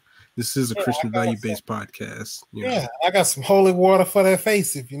This is a Christian value-based podcast. Yeah, I got some holy water for that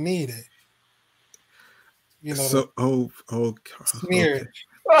face if you need it. You know, so smear it.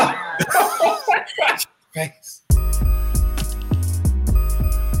 Face.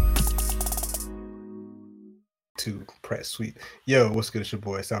 To press sweet. Yo, what's good? It's your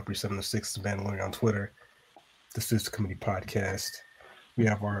boy Southbreeze706, the Mandalorian on Twitter. This is the Committee Podcast. We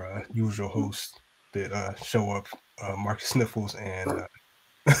have our usual hosts that show up, Marcus Sniffles and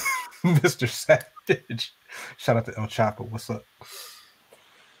Mr. Savage. Shout out to El Chapo. What's up?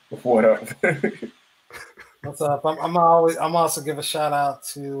 What up? What's up? I'm also give a shout out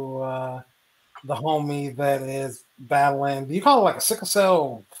to the homie that is battling. Do you call it like a sickle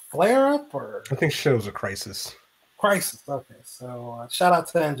cell flare up or? I think shit was a crisis. Crisis. Okay, so shout out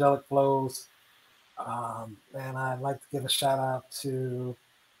to Angelic Flows, and I'd like to give a shout out to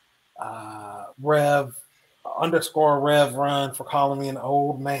Rev Run for calling me an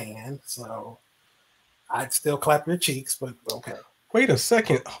old man. So I'd still clap your cheeks, but okay. Wait a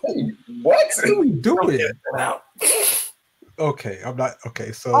second. Hey, what are we doing? Out. Okay, I'm not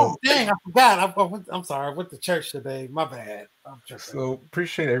okay. So oh dang, I forgot. I'm sorry. I went to church today. My bad. So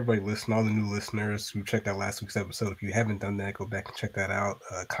appreciate everybody listening, all the new listeners who checked out last week's episode. If you haven't done that, go back and check that out.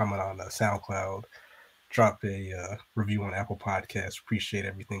 Comment on SoundCloud, drop a review on Apple Podcasts. Appreciate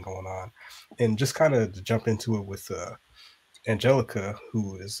everything going on, and just kind of to jump into it with Angelica,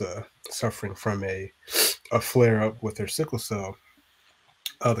 who is suffering from a flare up with her sickle cell.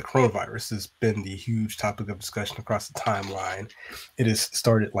 The coronavirus has been the huge topic of discussion across the timeline. It has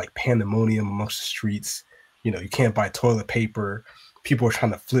started like pandemonium amongst the streets. You know, you can't buy toilet paper. People are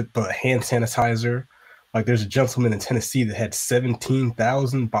trying to flip hand sanitizer. Like there's a gentleman in Tennessee that had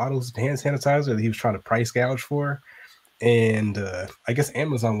 17,000 bottles of hand sanitizer that he was trying to price gouge for. And I guess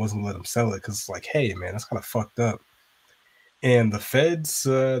Amazon wasn't letting him sell it because it's like, hey, man, that's kind of fucked up. And the feds,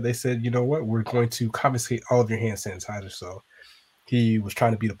 they said, you know what, we're going to confiscate all of your hand sanitizer. So he was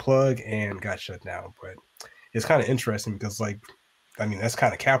trying to be the plug and got shut down. But it's kind of interesting because, like, I mean, that's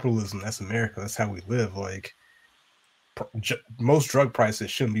kind of capitalism. That's America. That's how we live. Like, most drug prices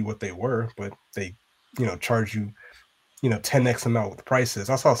shouldn't be what they were, but they, charge you, 10x amount with the prices.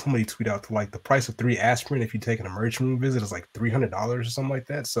 I saw somebody tweet out to, like, the price of 3 aspirin if you take an emergency room visit is like $300 or something like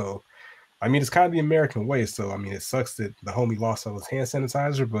that. So, I mean, it's kind of the American way. So, I mean, it sucks that the homie lost all his hand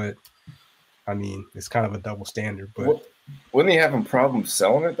sanitizer, but I mean, it's kind of a double standard. But wouldn't he have a problem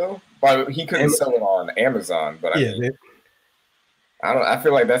selling it though? Well, he couldn't sell it on Amazon, but I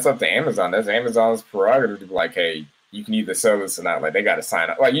feel like that's up to Amazon. That's Amazon's prerogative to be like, hey, you can either sell this or not. Like they got to sign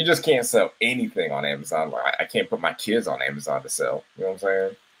up. Like you just can't sell anything on Amazon. Like I can't put my kids on Amazon to sell. You know what I'm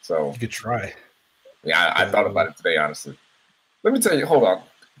saying? So you could try. Yeah, I thought about it today, honestly. Let me tell you. Hold on,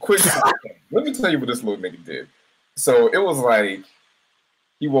 quick. Let me tell you what this little nigga did. So it was like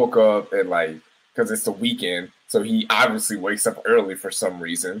he woke up at like because it's the weekend, so he obviously wakes up early for some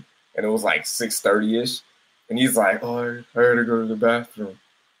reason, and it was like 6:30ish. And he's like, oh, I had to go to the bathroom.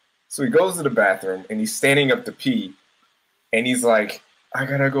 So he goes to the bathroom and he's standing up to pee. And he's like, I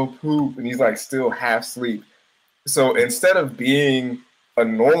gotta go poop. And he's like still half asleep. So instead of being a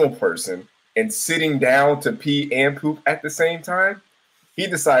normal person and sitting down to pee and poop at the same time, he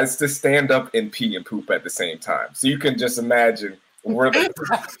decides to stand up and pee and poop at the same time. So you can just imagine where that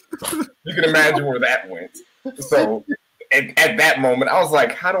went. So at that moment, I was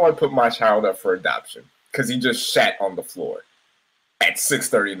like, how do I put my child up for adoption? Because he just shat on the floor at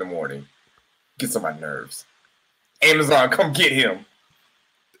 6:30 in the morning. Gets on my nerves. Amazon, come get him.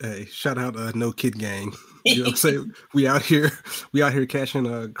 Hey, shout out No Kid Gang. You know what I'm saying? We out here catching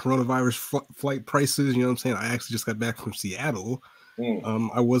coronavirus flight prices. You know what I'm saying? I actually just got back from Seattle.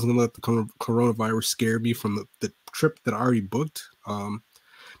 I wasn't gonna let the coronavirus scare me from the trip that I already booked.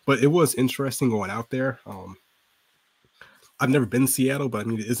 But it was interesting going out there. I've never been to Seattle, but I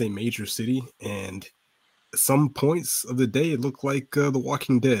mean, it is a major city, and some points of the day it looked like The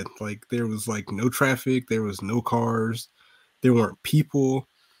Walking Dead. Like there was like no traffic, there was no cars, there weren't people.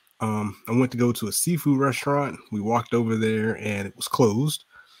 I went to go to a seafood restaurant. We walked over there and it was closed.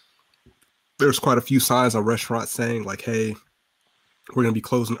 There's quite a few signs on restaurants saying like, hey, we're gonna be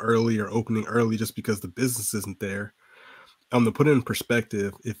closing early or opening early just because the business isn't there. To put it in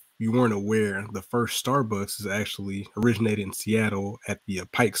perspective, if you weren't aware, the first Starbucks is actually originated in Seattle at the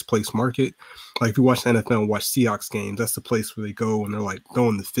Pike's Place Market. Like if you watch the NFL and watch Seahawks games, that's the place where they go and they're like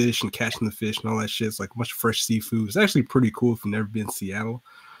throwing the fish and catching the fish and all that shit. It's like a bunch of fresh seafood. It's actually pretty cool if you've never been to Seattle.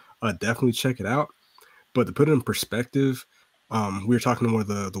 Definitely check it out. But to put it in perspective, we were talking to one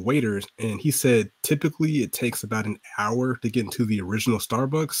of the waiters, and he said typically it takes about an hour to get into the original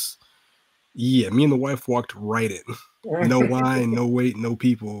Starbucks. Yeah, me and the wife walked right in. no line, no wait, no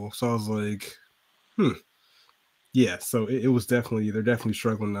people. So I was like, yeah. So it was definitely, they're definitely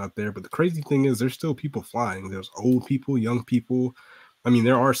struggling out there. But the crazy thing is, there's still people flying. There's old people, young people. I mean,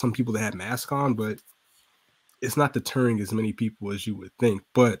 there are some people that have masks on, but it's not deterring as many people as you would think.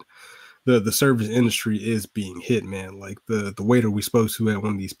 But the service industry is being hit, man. Like the waiter we spoke to at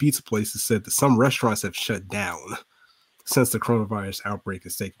one of these pizza places said that some restaurants have shut down since the coronavirus outbreak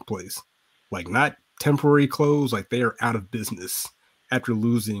has taken place. Like not temporary close, like they are out of business after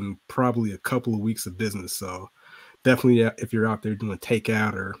losing probably a couple of weeks of business. So definitely, if you're out there doing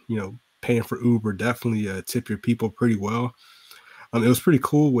takeout or paying for Uber, definitely tip your people pretty well. It was pretty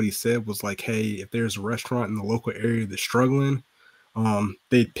cool. What he said was like, hey, if there's a restaurant in the local area that's struggling,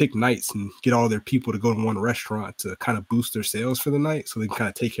 they'd pick nights and get all their people to go to one restaurant to kind of boost their sales for the night so they can kind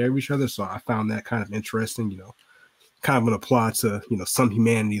of take care of each other. So I found that kind of interesting, kind of an apply to, some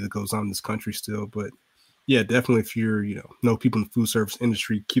humanity that goes on in this country still. But yeah, definitely if you're, know people in the food service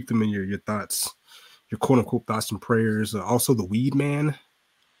industry, keep them in your thoughts, your quote unquote thoughts and prayers. Also the weed man.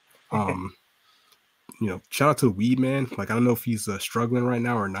 Shout out to the weed man. Like, I don't know if he's struggling right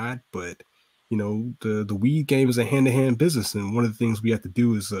now or not, but the weed game is a hand-to-hand business, and one of the things we have to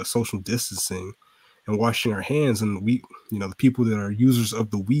do is social distancing and washing our hands. And we, the people that are users of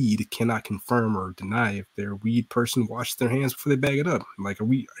the weed cannot confirm or deny if their weed person washed their hands before they bag it up. Like, are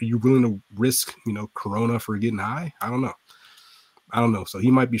you willing to risk, corona for getting high? I don't know. So he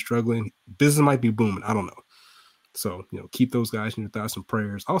might be struggling. Business might be booming. I don't know. So, keep those guys in your thoughts and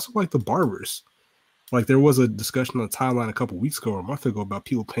prayers. Also, like the barbers. Like there was a discussion on the timeline a couple weeks ago or a month ago about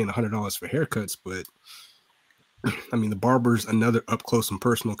people paying $100 for haircuts, but I mean the barber's another up close and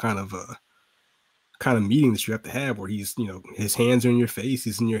personal kind of meeting that you have to have where he's his hands are in your face,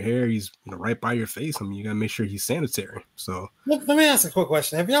 he's in your hair, he's right by your face. I mean you gotta make sure he's sanitary. So let me ask a quick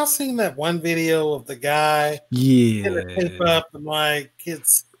question. Have y'all seen that one video of the guy? Yeah, tape up and like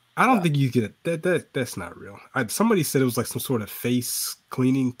it's. I don't think you get it. That's not real. Somebody said it was like some sort of face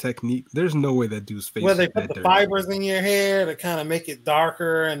cleaning technique. There's no way that dude's face. Where they put the fibers in your hair to kind of make it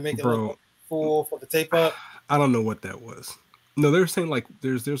darker and make it look full for the tape up. I don't know what that was. No, they're saying like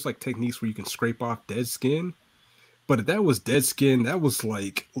there's like techniques where you can scrape off dead skin, but if that was dead skin, that was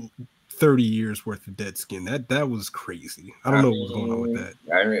like 30 years worth of dead skin. That was crazy. I don't know what was going on with that.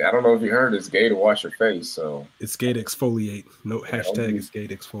 I mean, I don't know if you heard it's gay to wash your face, so it's gay to exfoliate. No hashtag it's gay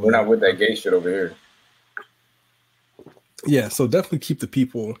to exfoliate. We're not with that gay shit over here. Yeah, so definitely keep the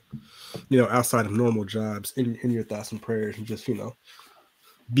people, outside of normal jobs in your thoughts and prayers, and just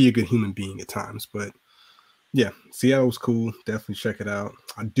be a good human being at times. But yeah, Seattle was cool. Definitely check it out.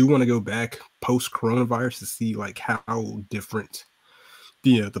 I do want to go back post coronavirus to see like how different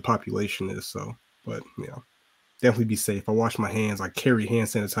the population is. So, but definitely be safe. I wash my hands. I carry hand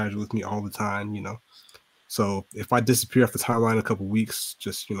sanitizer with me all the time. So if I disappear off the timeline in a couple weeks,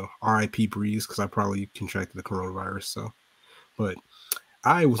 just R.I.P. Breeze, because I probably contracted the coronavirus. So, but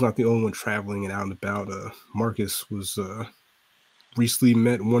I was not the only one traveling and out and about. Marcus was recently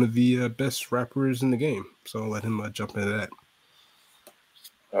met one of the best rappers in the game. So I'll let him jump into that.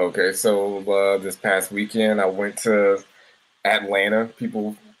 Okay, so this past weekend I went to Atlanta.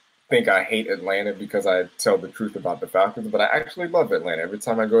 People think I hate Atlanta because I tell the truth about the Falcons, but I actually love Atlanta. Every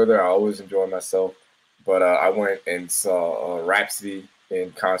time I go there, I always enjoy myself. But I went and saw Rhapsody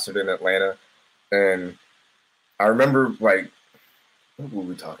in concert in Atlanta, and I remember like, what were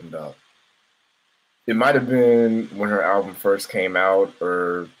we talking about? It might have been when her album first came out,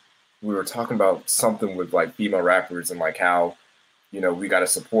 or we were talking about something with like female rappers and like how, we got to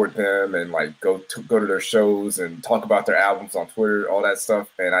support them and like go to their shows and talk about their albums on Twitter, all that stuff.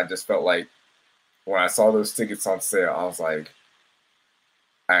 And I just felt like when I saw those tickets on sale, I was like,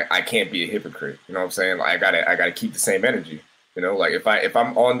 I can't be a hypocrite. You know what I'm saying? Like I gotta keep the same energy. Like if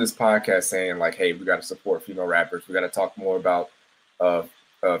I'm on this podcast saying like, hey, we got to support female rappers, we got to talk more about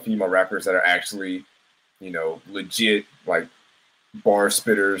female rappers that are actually, legit like bar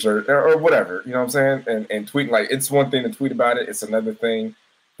spitters or whatever, you know what I'm saying? And tweeting, like, it's one thing to tweet about it. It's another thing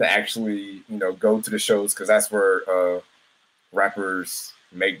to actually, go to the shows, because that's where rappers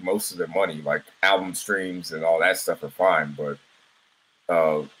make most of their money. Like album streams and all that stuff are fine, but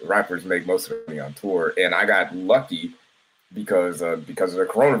rappers make most of their money on tour. And I got lucky because of the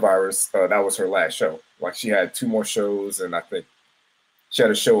coronavirus. That was her last show. Like she had 2 more shows, and I think she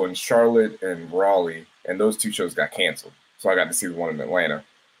had a show in Charlotte and Raleigh, and those 2 shows got canceled. So I got to see the one in Atlanta.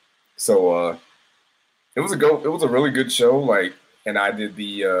 So it was a really good show. Like, and I did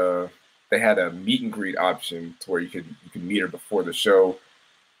they had a meet and greet option to where you could meet her before the show.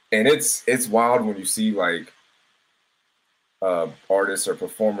 And it's wild when you see like artists or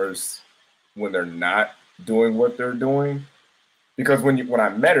performers when they're not doing what they're doing. Because when I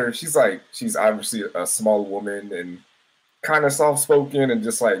met her, she's obviously a small woman and kind of soft spoken and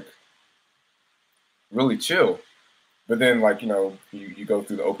just like really chill. But then like, you go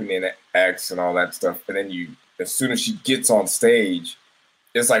through the opening acts and all that stuff, and then as soon as she gets on stage,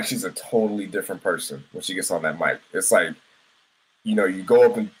 it's like she's a totally different person when she gets on that mic. It's like, you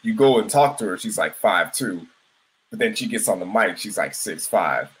go and talk to her, she's like 5'2", but then she gets on the mic, she's like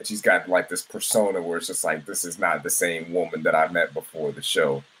 6'5", and she's got like this persona where it's just like, this is not the same woman that I met before the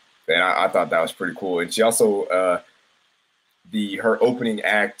show. And I thought that was pretty cool. And she also, her opening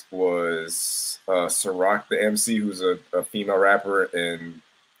act was Ciroc, the MC, who's a female rapper, and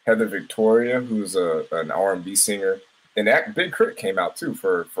Heather Victoria, who's an R&B singer. And that Big Crit came out too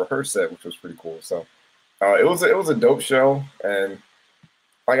for her set, which was pretty cool. So it was a dope show. And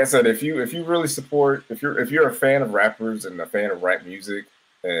like I said, if you really support, if you're a fan of rappers and a fan of rap music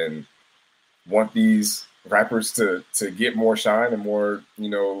and want these rappers to get more shine and more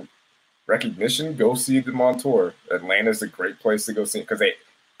recognition, go see them on tour. Atlanta's a great place to go see, because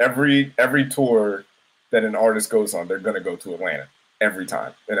every tour that an artist goes on, they're gonna go to Atlanta every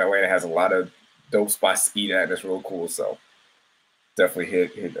time. And Atlanta has a lot of dope spots to eat at, and it's real cool. So definitely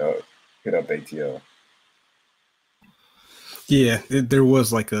hit up ATL. Yeah, there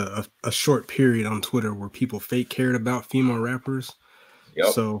was like a short period on Twitter where people fake cared about female rappers.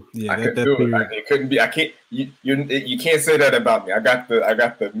 Yep. So yeah, that period. It couldn't be. I can't. You can't say that about me. I got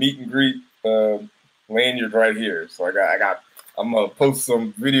the meet and greet lanyard right here. So I'm gonna post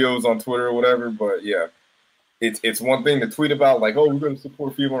some videos on Twitter or whatever. But yeah, it's one thing to tweet about, like, oh, we're gonna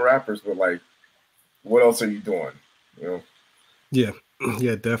support female rappers, but like, what else are you doing? Yeah,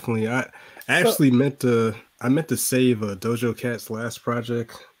 definitely. I actually meant to save Dojo Cat's last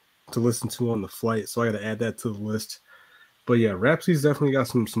project to listen to on the flight, so I got to add that to the list. But yeah, Rhapsody's definitely got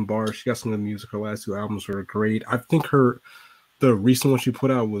some bars. She got some good music. Her last 2 albums were great. I think the recent one she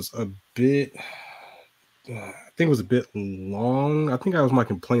put out was a bit, I think it was a bit long. I think that was my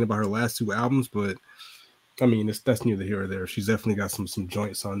complaint about her last 2 albums, but I mean, that's neither here or there. She's definitely got some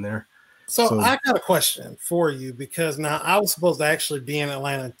joints on there. So I got a question for you, because now I was supposed to actually be in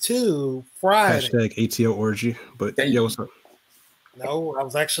Atlanta too Friday. #ATL orgy. But yeah, what's up? No, I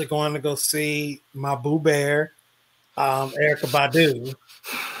was actually going to go see my boo bear, Erykah Badu.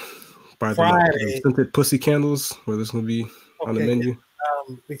 By the scented pussy candles, where this going to be on the menu.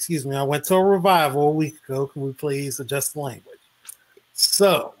 Excuse me, I went to a revival a week ago. Can we please adjust the language?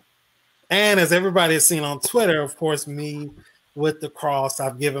 So, and as everybody has seen on Twitter, of course, me with the cross,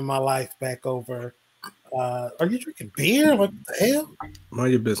 I've given my life back over. Are you drinking beer? What the hell?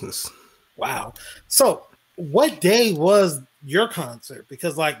 Mind your business. Wow. So what day was your concert?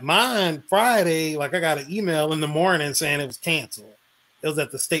 Because like mine, Friday, like I got an email in the morning saying it was canceled. It was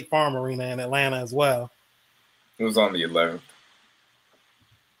at the State Farm Arena in Atlanta as well. It was on the 11th.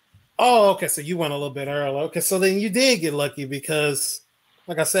 Oh, okay. So you went a little bit early. Okay. So then you did get lucky, because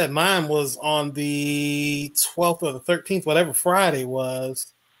like I said, mine was on the 12th or the 13th, whatever Friday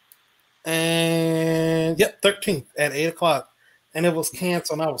was. And 13th at 8:00. And it was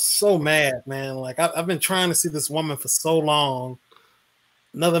canceled. And I was so mad, man. Like I've been trying to see this woman for so long.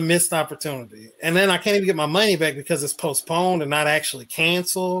 Another missed opportunity. And then I can't even get my money back because it's postponed and not actually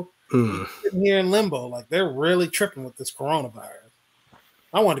canceled. Sitting here in limbo. Like they're really tripping with this coronavirus.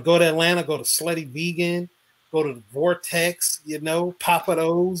 I want to go to Atlanta, go to Slutty Vegan, go to the Vortex, Papa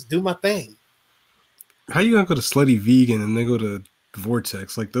Do's, do my thing. How you gonna go to Slutty Vegan and then go to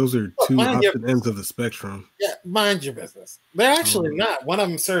Vortex? Like those are two opposite ends of the spectrum. Yeah, mind your business. They're actually not. One of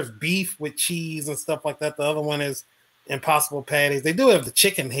them serves beef with cheese and stuff like that. The other one is Impossible Patties. They do have the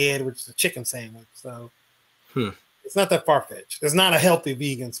chicken head, which is a chicken sandwich. So it's not that far-fetched. It's not a healthy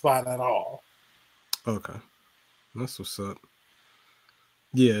vegan spot at all. Okay. That's what's up.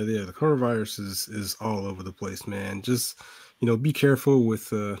 Yeah, the coronavirus is all over the place, man. Just, be careful with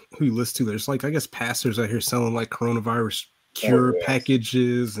who you listen to. There's like, I guess, pastors out here selling like coronavirus cure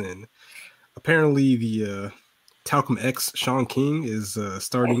packages, and apparently the Talcum X Sean King is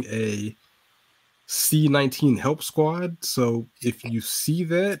starting a C-19 help squad. So if you see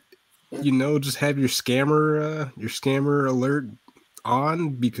that, just have your scammer alert on,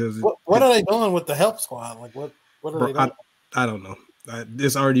 because what are they doing with the help squad? Like what are they doing? I don't know.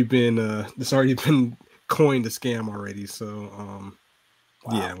 It's already been coined a scam already. So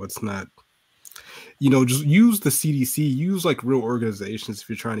yeah, let's not, just use the CDC, use like real organizations if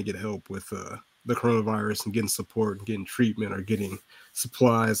you're trying to get help with the coronavirus and getting support and getting treatment or getting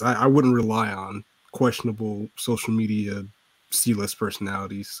supplies. I wouldn't rely on questionable social media C-list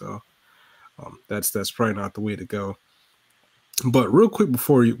personalities. So that's probably not the way to go. But real quick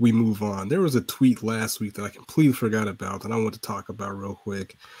before we move on, there was a tweet last week that I completely forgot about that I want to talk about real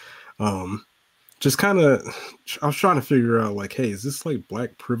quick. Just kind of, I was trying to figure out like, hey, is this like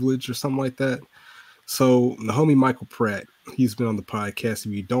black privilege or something like that? So the homie Michael Pratt, he's been on the podcast.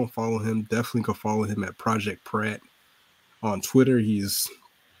 If you don't follow him, definitely go follow him at Project Pratt on Twitter. He's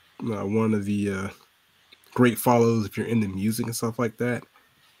one of the great follows if you're into music and stuff like that.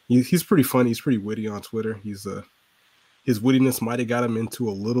 He's pretty funny. He's pretty witty on Twitter. His wittiness might have got him into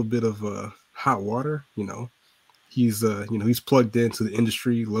a little bit of hot water. He's he's plugged into the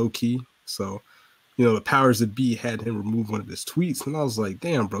industry low key. So, the powers that be had him remove one of his tweets, and I was like,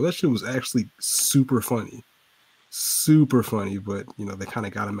 damn, bro, that shit was actually super funny. But they kind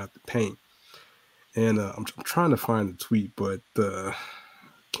of got him out the paint. And I'm trying to find the tweet, but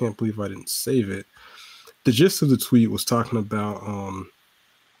can't believe I didn't save it. The gist of the tweet was talking about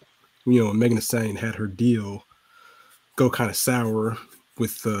Megan Thee Stallion had her deal go kind of sour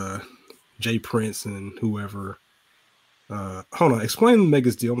with Jay Prince and whoever. Hold on, explain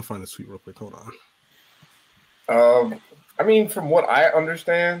Megan's deal. I'm gonna find the tweet real quick. Hold on. I mean, from what I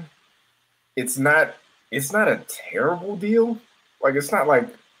understand, it's not a terrible deal. Like, it's not like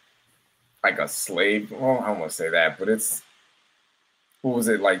a slave. Well, I don't want to say that, but it's, what was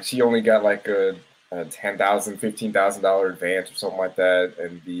it, like she only got like a $10,000, $15,000 advance or something like that,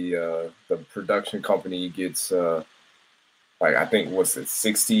 and the production company gets like, I think, what's it,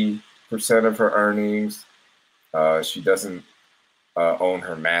 60% of her earnings. She doesn't own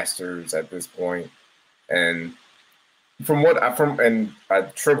her masters at this point, and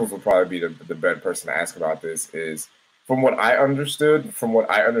Tribbles would probably be the better person to ask about this. Is from what I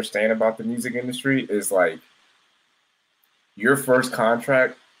understand about the music industry is like your first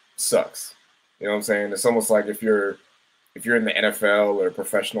contract sucks. You know what I'm saying? It's almost like if you're in the NFL or a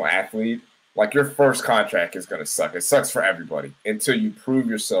professional athlete, like your first contract is going to suck. It sucks for everybody until you prove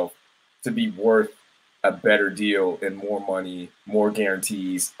yourself to be worth a better deal and more money, more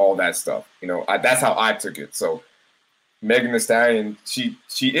guarantees, all that stuff. That's how I took it. So Megan Thee Stallion, she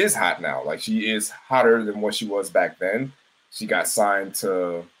is hot now. Like, she is hotter than what she was back then. She got signed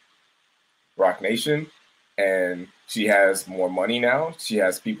to Roc Nation, and she has more money now. She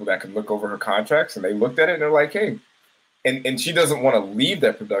has people that can look over her contracts, and they looked at it and they're like, hey, and she doesn't want to leave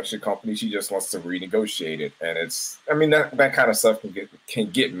that production company. She just wants to renegotiate it. And it's, I mean, that kind of stuff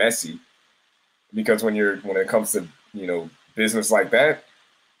can get messy, because when it comes to, business like that,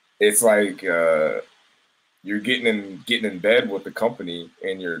 it's like you're getting in bed with the company,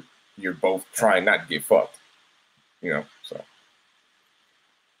 and you're both trying not to get fucked, so.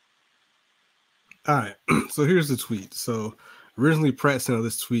 All right, so here's the tweet. So originally Pratt sent out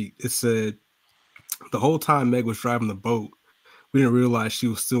this tweet. It said, the whole time Meg was driving the boat, we didn't realize she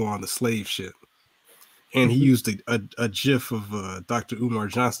was still on the slave ship. And he used a gif of Dr. Umar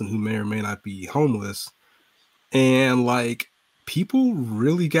Johnson, who may or may not be homeless. And like, people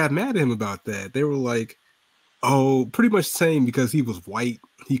really got mad at him about that. They were like, oh, pretty much saying because he was white,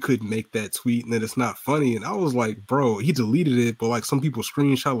 he couldn't make that tweet and that it's not funny. And I was like, bro, he deleted it, but like some people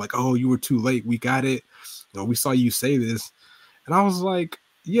screenshot like, oh, you were too late. We got it. We saw you say this. And I was like,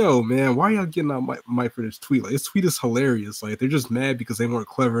 yo, man, why are y'all getting on Mike for this tweet? Like, this tweet is hilarious. Like, they're just mad because they weren't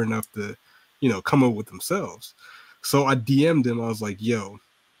clever enough to, come up with themselves. So I DM'd him. I was like, yo,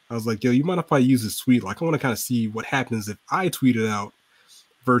 you mind if I use this tweet? Like, I want to kind of see what happens if I tweet it out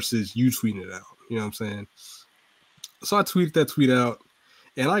versus you tweeting it out. You know what I'm saying? So I tweeted that tweet out,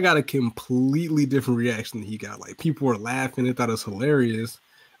 and I got a completely different reaction than he got. Like, people were laughing. They thought it was hilarious.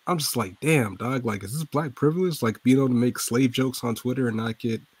 I'm just like, damn, dog. Like, is this black privilege? Like, being able to make slave jokes on Twitter and not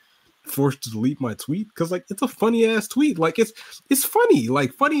get forced to delete my tweet? Because, like, it's a funny ass tweet. Like, it's funny.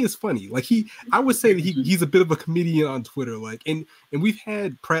 Like, funny is funny. Like, I would say that he's a bit of a comedian on Twitter. Like, and we've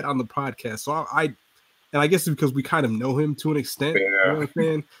had Pratt on the podcast, so and I guess it's because we kind of know him to an extent. Yeah. You know what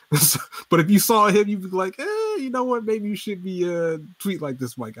I'm saying? But if you saw him, you'd be like, you know what? Maybe you should be tweet like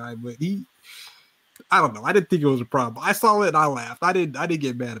this, my guy. But I don't know. I didn't think it was a problem. I saw it and I laughed. I didn't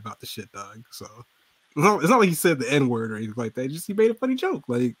get mad about the shit, dog. So it's not like he said the N-word or anything like that. Just he made a funny joke.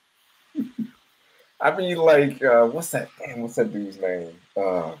 Like, I mean, like, what's that dude's name?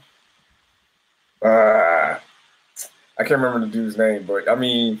 I can't remember the dude's name, but I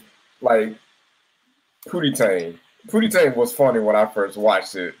mean, like, Pootie Tang was funny when I first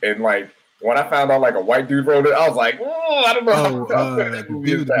watched it, and like when I found out like a white dude wrote it, I was like, oh, I don't know how that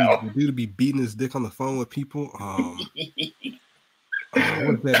movie is now. The dude to be beating his dick on the phone with people. What's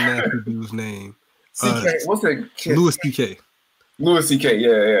that nasty dude's name? What's that? Louis C.K. Louis C.K.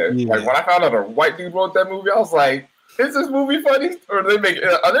 Yeah. Like when I found out a white dude wrote that movie, I was like, Is this movie funny, or are they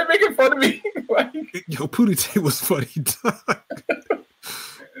making fun of me? Like, yo, Pootie Tang was funny.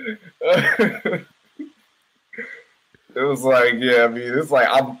 It was like, yeah, I mean, it's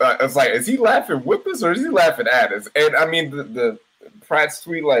like, is he laughing with us or is he laughing at us? And I mean, the Pratt's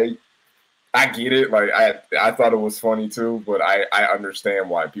tweet, like, I get it. Like, I thought it was funny too, but I understand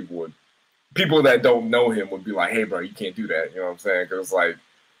why people that don't know him would be like, hey, bro, you can't do that. You know what I'm saying? Because like,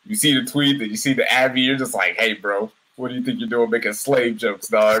 you see the tweet, then you see the Abby, you're just like, hey, bro, what do you think you're doing making slave jokes,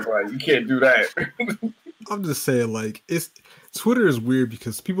 dog? Like, you can't do that. I'm just saying, like, Twitter is weird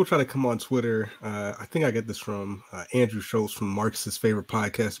because people try to come on Twitter. I think I get this from Andrew Schultz from Marx's favorite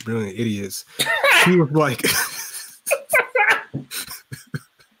podcast, Brilliant Idiots. He was like,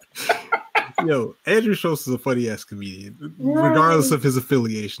 yo, Andrew Schultz is a funny ass comedian, regardless of his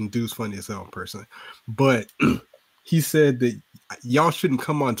affiliation. Dude's funny as hell in person. But he said that y'all shouldn't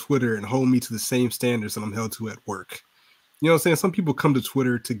come on Twitter and hold me to the same standards that I'm held to at work. You know what I'm saying? Some people come to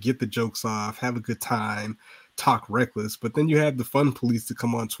Twitter to get the jokes off, have a good time, talk reckless, but then you have the fun police to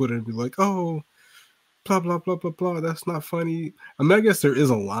come on Twitter and be like, oh, blah, blah, blah, blah, blah. That's not funny. I mean, I guess there is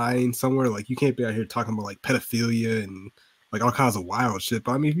a line somewhere. Like, you can't be out here talking about like pedophilia and like all kinds of wild shit.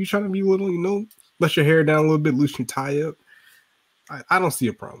 But I mean, if you're trying to be a little, you know, let your hair down a little bit, loosen your tie up, I don't see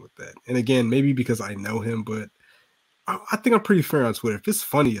a problem with that. And again, maybe because I know him, but I think I'm pretty fair on Twitter. If it's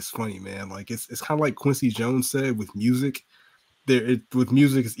funny, it's funny, man. Like, it's kind of like Quincy Jones said with music. With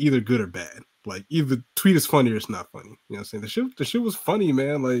music, it's either good or bad. Like, either tweet is funny or it's not funny. You know what I'm saying? The shit was funny,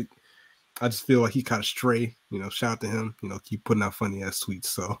 man. Like, I just feel like he caught a stray. You know, shout out to him. You know, keep putting out funny ass tweets.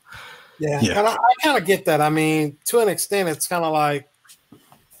 So, yeah. And I kind of get that. I mean, to an extent, it's kind of like,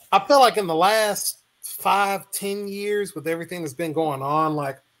 I feel like in the last 5-10 years with everything that's been going on,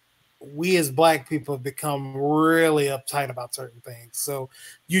 like, we as Black people have become really uptight about certain things. So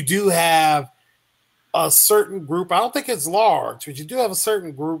you do have a certain group, I don't think it's large, but you do have a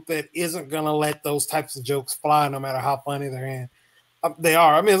certain group that isn't going to let those types of jokes fly no matter how funny they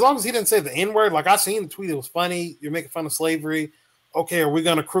are. I mean, as long as he didn't say the N-word, like I seen the tweet, it was funny. You're making fun of slavery. Okay, are we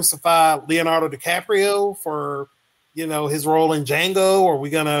going to crucify Leonardo DiCaprio for, you know, his role in Django? Or are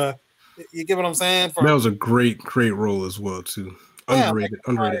we going to, you get what I'm saying? That was a great role as well, too. Underrated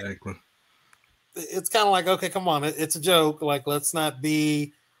acting. It's kind of like, okay, come on. It's a joke. Like, let's not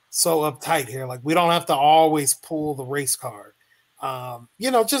be so uptight here. Like, we don't have to always pull the race card.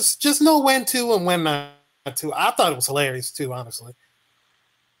 You know, just know when to and when not to. I thought it was hilarious too, honestly.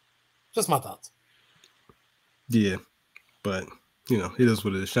 Just my thoughts. Yeah, but you know, it is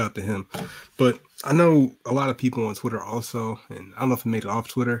what it is. Shout out to him. But I know a lot of people on Twitter also, and I don't know if it made it off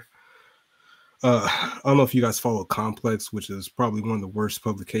Twitter. I don't know if you guys follow Complex, which is probably one of the worst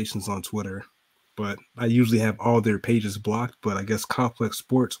publications on Twitter. But I usually have all their pages blocked, but I guess Complex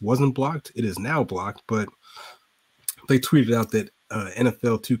Sports wasn't blocked. It is now blocked, but they tweeted out that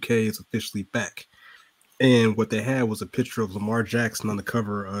NFL 2K is officially back. And what they had was a picture of Lamar Jackson on the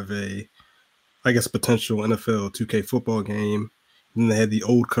cover of a, I guess, potential NFL 2K football game. And then they had the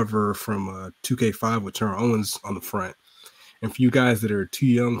old cover from 2K5 with Terrell Owens on the front. And for you guys that are too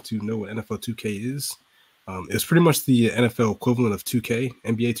young to know what NFL 2K is, it's pretty much the NFL equivalent of 2K,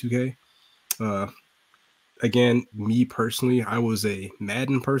 NBA 2K. Again, me personally, I was a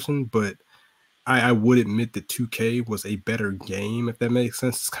Madden person, but I would admit that 2K was a better game, if that makes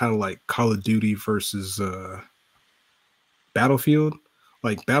sense. It's kind of like Call of Duty versus Battlefield.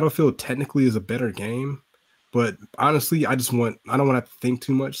 Like, Battlefield technically is a better game, but honestly, I don't want to have to think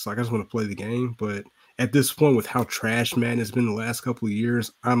too much. So I just want to play the game. But at this point, with how trash Madden has been the last couple of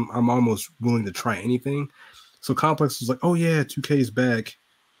years, I'm almost willing to try anything. So Complex was like, oh yeah, 2K is back.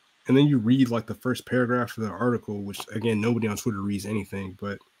 And then you read like the first paragraph of the article, which again, nobody on Twitter reads anything,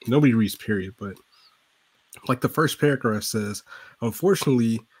 but nobody reads period. But like the first paragraph says,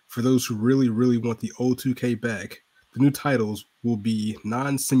 unfortunately, for those who really, really want the old 2K back, the new titles will be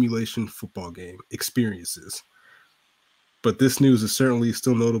non-simulation football game experiences. But this news is certainly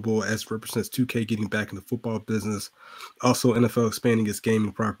still notable as it represents 2K getting back in the football business. Also, NFL expanding its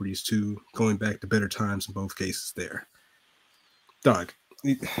gaming properties too, going back to better times in both cases there. Dog.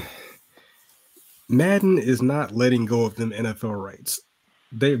 Madden is not letting go of them NFL rights.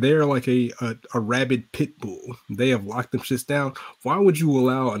 They're like a rabid pit bull. They have locked them shits down. Why would you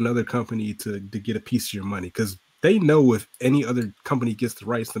allow another company to get a piece of your money? Because they know if any other company gets the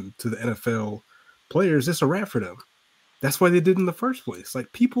rights to the NFL players, it's a wrap for them. That's why they did in the first place.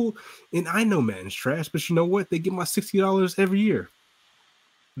 Like, people, and I know Madden's trash, but you know what? They get my $60 every year.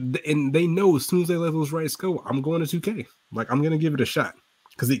 And they know as soon as they let those rights go, I'm going to 2K. Like, I'm going to give it a shot.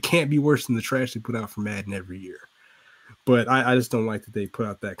 Because it can't be worse than the trash they put out for Madden every year. But I just don't like that they put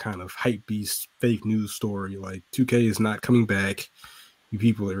out that kind of hype beast fake news story. Like 2K is not coming back. You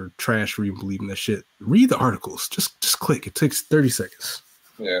people are trash for even believing that shit. Read the articles. Just click. It takes 30 seconds.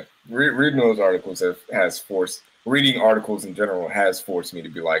 Yeah, reading those articles has forced. Reading articles in general has forced me to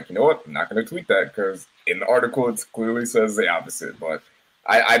be like, you know what? I'm not going to tweet that because in the article it clearly says the opposite. But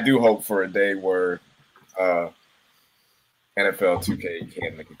I do hope for a day where NFL 2K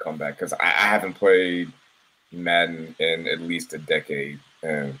can make a comeback because I haven't played Madden in at least a decade,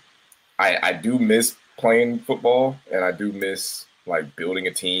 and I do miss playing football, and I do miss like building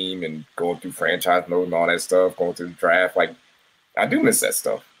a team and going through franchise mode and all that stuff, going through the draft. Like I do miss that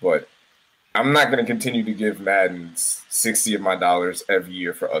stuff, but I'm not going to continue to give Madden 60 of my dollars every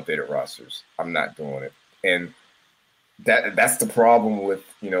year for updated rosters. I'm not doing it, and that's the problem with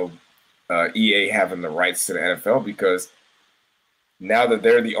EA having the rights to the NFL, because now that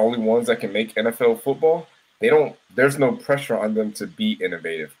they're the only ones that can make NFL football, there's no pressure on them to be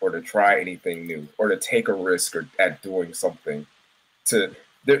innovative or to try anything new or to take a risk at doing something.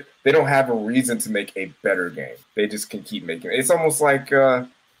 They don't have a reason to make a better game. They just can keep making it. It's almost like the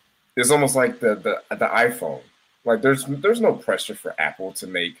iPhone. Like there's no pressure for Apple to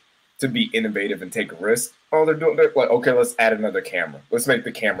be innovative and take a risk. All they're like, okay, let's add another camera. Let's make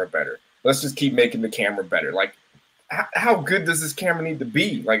the camera better. Let's just keep making the camera better. Like, how good does this camera need to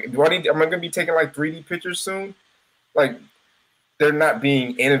be? Like, am I going to be taking like 3D pictures soon? Like, they're not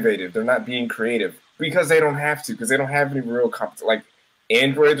being innovative. They're not being creative because they don't have to, because they don't have any real competition. Like,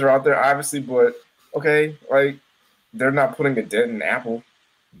 Androids are out there, obviously, but okay, like, they're not putting a dent in Apple.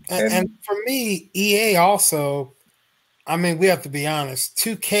 And for me, EA also, I mean, we have to be honest,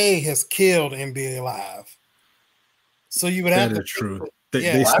 2K has killed NBA Live. So you would have to. That is true.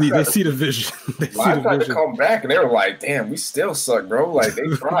 They see the vision. They tried to come back, and they were like, "Damn, we still suck, bro." Like they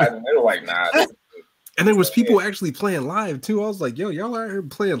tried, and they were like, "Nah." And there was people actually playing live too. I was like, "Yo, y'all out here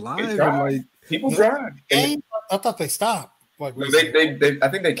playing live?" And like people tried. I thought they stopped. Like they I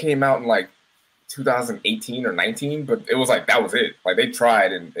think they came out in like 2018 or 19, but it was like that was it. Like they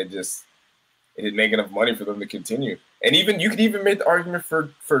tried, and it didn't make enough money for them to continue. And even you could even make the argument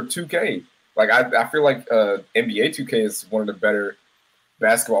for 2K. Like I feel like NBA 2K is one of the better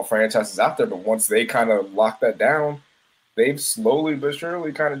basketball franchises out there, but once they kind of lock that down, they've slowly but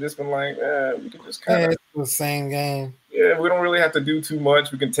surely kind of just been like, we can just kind of it's the same game. Yeah, we don't really have to do too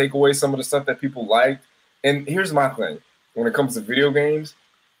much. We can take away some of the stuff that people like. And here's my thing: when it comes to video games,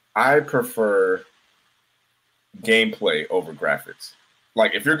 I prefer gameplay over graphics.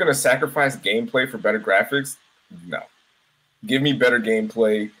 Like if you're gonna sacrifice gameplay for better graphics, no, give me better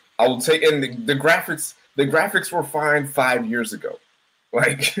gameplay. I will take. And the graphics. The graphics were fine 5 years ago.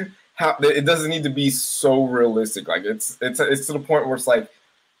 Like it doesn't need to be so realistic. Like it's to the point where it's like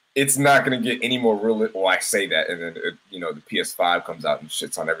it's not going to get any more real. Well, I say that, and then the PS5 comes out and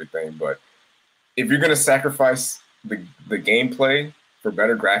shits on everything. But if you're going to sacrifice the gameplay for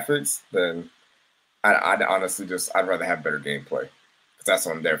better graphics, then I'd honestly I'd rather have better gameplay, because that's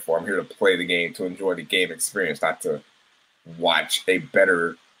what I'm there for. I'm here to play the game, to enjoy the game experience, not to watch a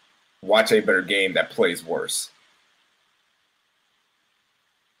better game that plays worse.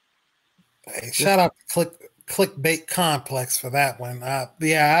 Hey, shout out to Clickbait Complex for that one. I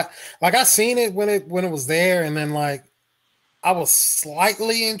seen it when it was there, and then like I was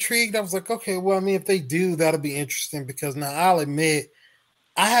slightly intrigued. I was like, okay, well, I mean, if they do, that'll be interesting, because now I'll admit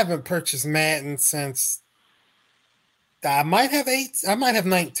I haven't purchased Madden since I might have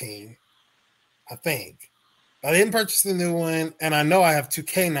 19. I think I didn't purchase the new one, and I know I have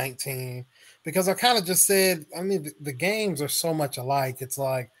 2K19 because I kind of just said, I mean, the games are so much alike. It's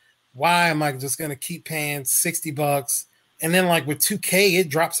like, why am I just going to keep paying $60? And then like with 2K, it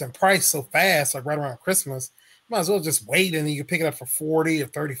drops in price so fast, like right around Christmas. Might as well just wait, and then you can pick it up for 40 or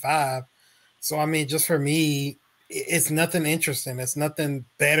 35. So, I mean, just for me, it's nothing interesting. It's nothing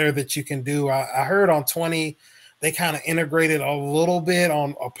better that you can do. I heard on 20, they kind of integrated a little bit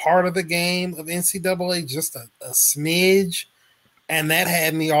on a part of the game of NCAA, just a smidge. And that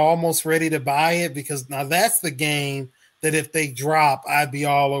had me almost ready to buy it, because now that's the game that if they drop, I'd be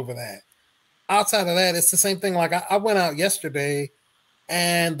all over that. Outside of that, it's the same thing. Like I went out yesterday,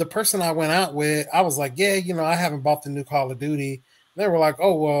 and the person I went out with, I was like, yeah, I haven't bought the new Call of Duty. They were like,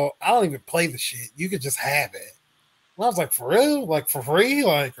 oh, well, I don't even play the shit. You could just have it. And I was like, for real? Like for free?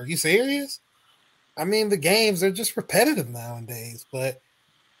 Like, are you serious? I mean, the games, they're just repetitive nowadays. But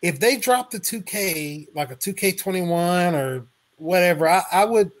if they drop the 2K, like a 2K21 or whatever, I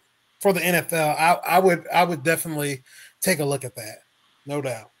would, for the NFL, I would definitely take a look at that. No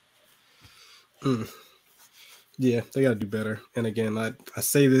doubt. Yeah, they gotta do better. And again, I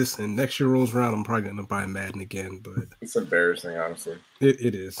say this, and next year rolls around, I'm probably gonna buy Madden again. But it's embarrassing, honestly.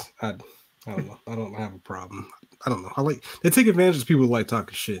 It is. I don't know. I don't have a problem. I don't know. They take advantage of people who like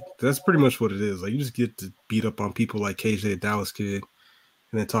talking shit. That's pretty much what it is. Like you just get to beat up on people like KJ Dallas Kid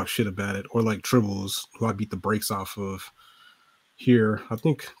and then talk shit about it, or like Tribbles, who I beat the brakes off of here. I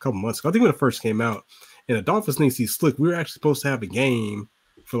think a couple months ago. I think when it first came out, and the Dolphins thinks he's slick. We were actually supposed to have a game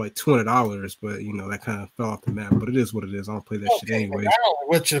for like $200, but that kind of fell off the map. But it is what it is. I don't play that shit anyway. I don't know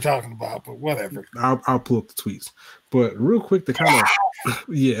what you're talking about, but whatever. I'll pull up the tweets. But real quick, to kind of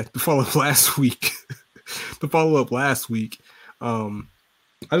to follow up last week. I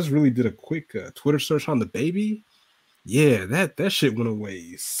just really did a quick Twitter search on the baby. Yeah, that shit went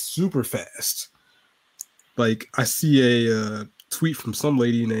away super fast. Like I see a tweet from some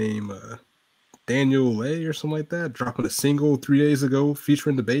lady named Daniel Lay or something like that, dropping a single 3 days ago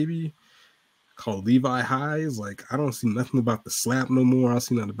featuring the baby called Levi Highs. Like, I don't see nothing about the slap no more. I don't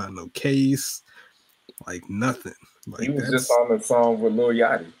see nothing about no case. Like, nothing. Like, he was just on the song with Lil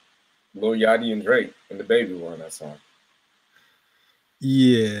Yachty. Lil Yachty and Drake and the baby were on that song.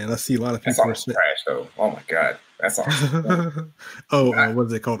 Yeah, and I see a lot of people are trash though. Oh my god, that's awesome. What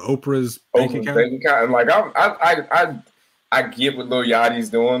is it called? Oprah's bank account. Like I get what Lil Yachty's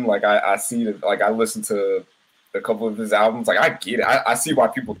doing. Like I see that. Like I listen to a couple of his albums. Like I get it. I see why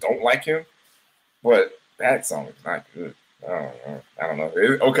people don't like him, but that song is not good. I don't know.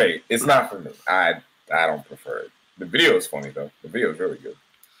 Okay, it's not for me. I don't prefer it. The video is funny though. The video is really good.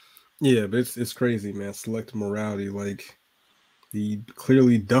 Yeah, but it's crazy, man. Selective morality. Like he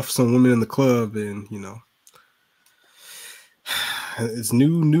clearly duffed some women in the club, and it's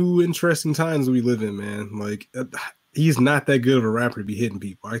new interesting times we live in, man. Like. He's not that good of a rapper to be hitting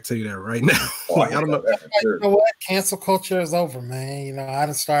people. I tell you that right now. Like, I don't know. You know what? Cancel culture is over, man. I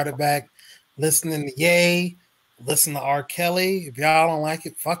done started back listening to Ye, listen to R. Kelly. If y'all don't like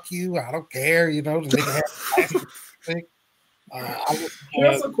it, fuck you. I don't care. The nigga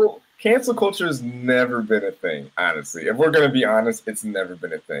has cancel culture has never been a thing, honestly. If we're gonna be honest, it's never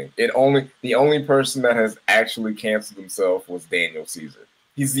been a thing. The only person that has actually canceled himself was Daniel Caesar.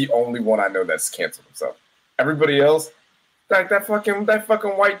 He's the only one I know that's canceled himself. Everybody else, like that fucking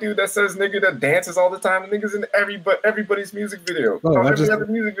white dude that says nigga that dances all the time. The nigga's in everybody's music video. Every other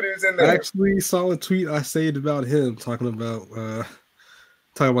music video is in there. I actually saw a tweet I saved about him talking about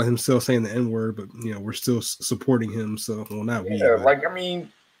himself saying the N-word, but we're still supporting him. So not we. Yeah,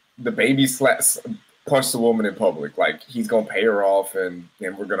 the baby punched a woman in public. Like he's gonna pay her off, and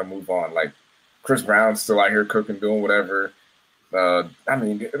we're gonna move on. Like Chris Brown's still out here cooking, doing whatever.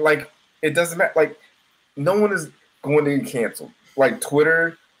 It doesn't matter. Like. No one is going to get canceled. Like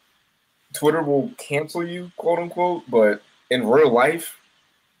Twitter will cancel you, quote unquote, but in real life,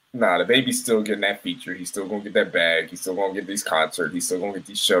 the baby's still getting that feature. He's still gonna get that bag. He's still gonna get these concerts. He's still gonna get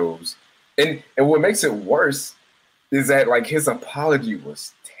these shows. And what makes it worse is that his apology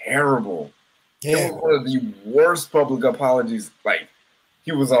was terrible. Yeah. It was one of the worst public apologies. Like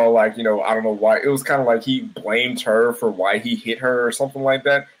he was all like, I don't know why. It was kind of like he blamed her for why he hit her or something like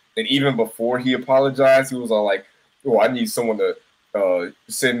that. And even before he apologized, he was all like, "Oh, I need someone to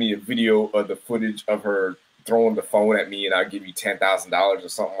send me a video of the footage of her throwing the phone at me, and I'll give you $10,000 or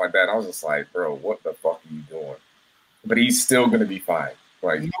something like that." And I was just like, "Bro, what the fuck are you doing?" But he's still gonna be fine.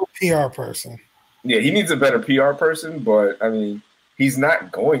 Like no PR person. Yeah, he needs a better PR person, but he's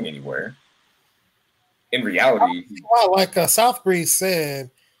not going anywhere. In reality, like South Breeze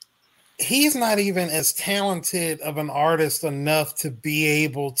said. He's not even as talented of an artist enough to be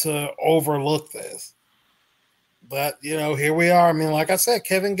able to overlook this. But, here we are. Like I said,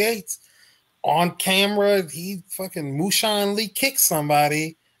 Kevin Gates on camera, he fucking Mushan Lee kicked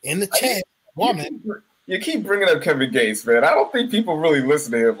somebody in the chest. Woman. You keep bringing up Kevin Gates, man. I don't think people really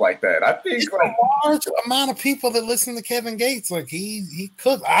listen to him like that. I think a large amount of people that listen to Kevin Gates, like he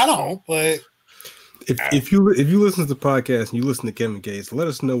could. I don't, but. If you listen to the podcast and you listen to Kevin Gates, let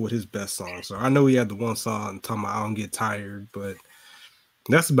us know what his best songs are. I know he had the one song talking about "I Don't Get Tired," but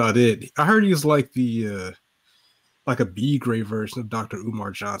that's about it. I heard he was like the like a B-grade version of Dr.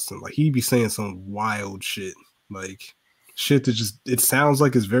 Umar Johnson. Like he'd be saying some wild shit, like shit that just it sounds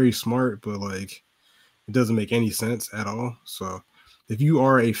like it's very smart, but like it doesn't make any sense at all. So if you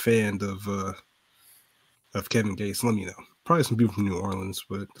are a fan of Kevin Gates, let me know. Probably some people from New Orleans,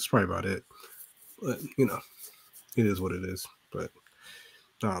 but that's probably about it. But, it is what it is. But,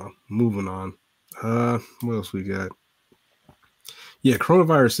 moving on. What else we got? Yeah,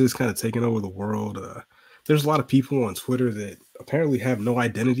 coronavirus is kind of taking over the world. There's a lot of people on Twitter that apparently have no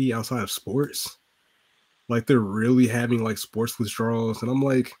identity outside of sports. Like, they're really having, sports withdrawals. And I'm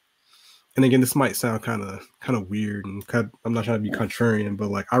like, and again, this might sound kind of weird, and I'm not trying to be contrarian, but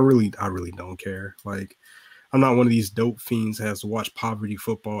like I really don't care. Like, I'm not one of these dope fiends that has to watch poverty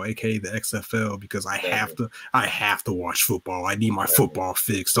football, aka the XFL, because I have to watch football. I need my football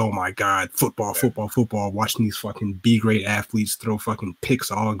fixed. Oh my god, football. Watching these fucking B grade athletes throw fucking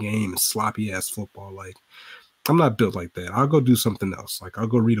picks all game and sloppy ass football. Like, I'm not built like that. I'll go do something else. Like, I'll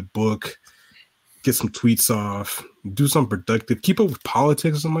go read a book, get some tweets off, do something productive, keep up with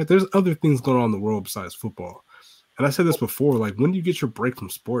politics or something. Like, there's other things going on in the world besides football. And I said this before, like, when do you get your break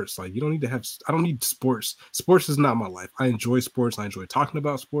from sports? Like, you don't need to have, I don't need sports. Sports is not my life. I enjoy sports. I enjoy talking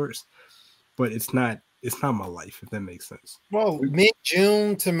about sports, but it's not my life, if that makes sense. Well,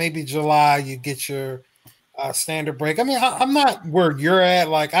 mid-June to maybe July, you get your standard break. I mean, I'm not where you're at.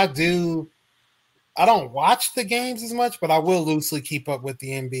 Like, I don't watch the games as much, but I will loosely keep up with the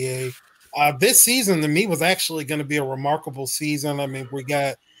NBA. This season, to me, was actually going to be a remarkable season. I mean, we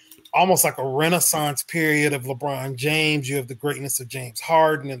got almost like a renaissance period of LeBron James. You have the greatness of James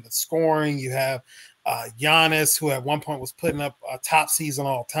Harden and the scoring. You have Giannis, who at one point was putting up a top season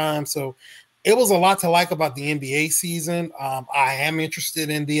all time. So it was a lot to like about the NBA season. I am interested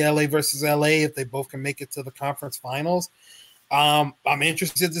in the LA versus LA if they both can make it to the conference finals. I'm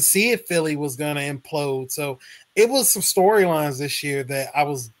interested to see if Philly was going to implode. So it was some storylines this year that I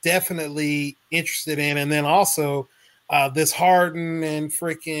was definitely interested in. And then also this Harden and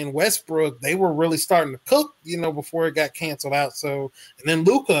freaking Westbrook, they were really starting to cook, before it got canceled out. So, and then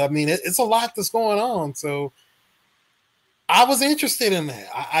Luka, I mean, it's a lot that's going on. So I was interested in that.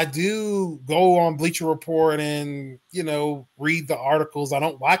 I do go on Bleacher Report and, read the articles. I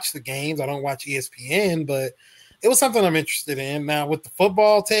don't watch the games. I don't watch ESPN, but it was something I'm interested in. Now, with the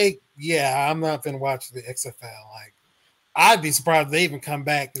football take, yeah, I'm not going to watch the XFL. Like, I'd be surprised if they even come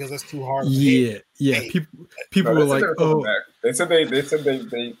back because that's too hard. Yeah. People were like, "Oh." They said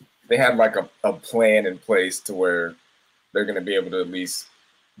they had like a plan in place to where they're going to be able to at least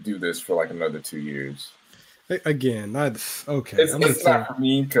do this for like another 2 years. Again, that's okay. It's not for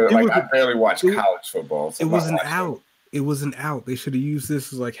me because I barely watch college football. So it was an out. It was an out. They should have used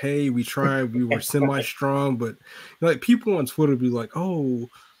this as like, hey, we tried, we were semi-strong, but like people on Twitter be like, oh,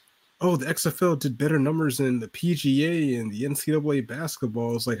 the XFL did better numbers than the PGA and the NCAA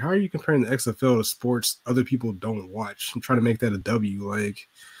basketball. It's like, how are you comparing the XFL to sports other people don't watch and trying to make that a W? Like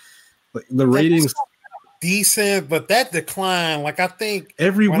the ratings decent, but that decline, like I think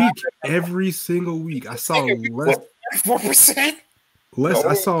every single week, I saw less 4%.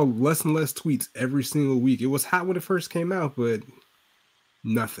 I saw less and less tweets every single week. It was hot when it first came out, but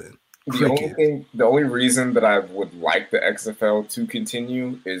nothing. The only reason that I would like the XFL to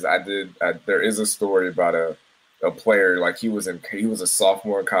continue is there is a story about a player, like he was a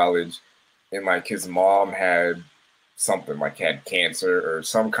sophomore in college, and like his mom had something, like had cancer or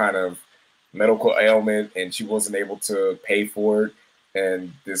some kind of medical ailment, and she wasn't able to pay for it.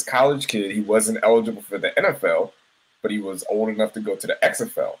 And this college kid, he wasn't eligible for the NFL, but he was old enough to go to the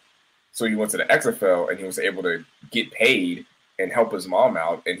XFL. So he went to the XFL and he was able to get paid and help his mom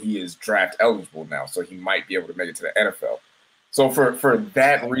out, and he is draft eligible now, so he might be able to make it to the NFL. So for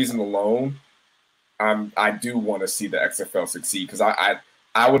that reason alone, I do want to see the XFL succeed because I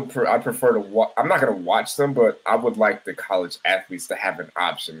prefer to watch. I'm not going to watch them, but I would like the college athletes to have an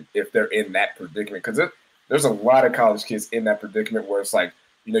option if they're in that predicament, because there's a lot of college kids in that predicament where it's like,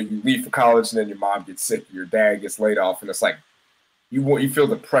 you leave for college and then your mom gets sick, your dad gets laid off, and it's like you feel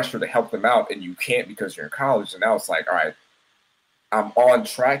the pressure to help them out and you can't because you're in college. And now it's like, all right, I'm on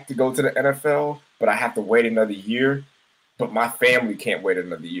track to go to the NFL, but I have to wait another year. But my family can't wait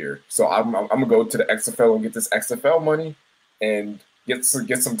another year, so I'm gonna go to the XFL and get this XFL money and get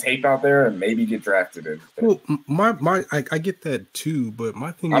some tape out there and maybe get drafted in. Well, I get that too, but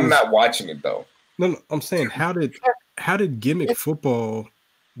my thing I'm not watching it though. No, I'm saying how did gimmick football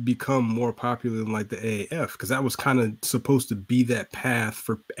become more popular than like the AAF? Because that was kind of supposed to be that path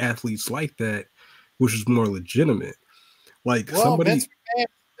for athletes like that, which is more legitimate. Like somebody.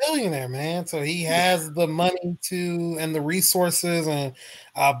 Billionaire, man, so he has the money and the resources, and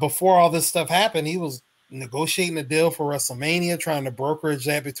before all this stuff happened, he was negotiating a deal for WrestleMania, trying to brokerage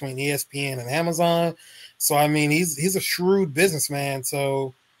that between ESPN and Amazon. So I mean, he's a shrewd businessman.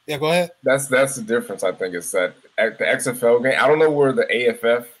 So yeah, go ahead. That's the difference. I think is that at the XFL game, I don't know where the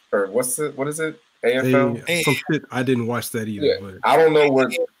AFF or what is it? AFL. Some shit. I didn't watch that either. Yeah, but I don't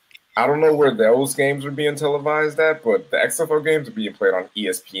know where those games are being televised at, but the XFL games are being played on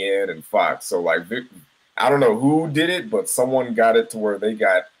ESPN and Fox. So, like, I don't know who did it, but someone got it to where they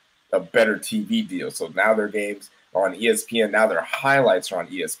got a better TV deal. So now their games are on ESPN. Now their highlights are on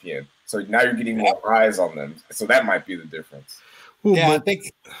ESPN. So now you're getting more eyes on them. So that might be the difference. Well, Yeah, I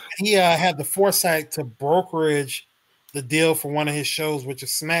think he had the foresight to brokerage the deal for one of his shows, which is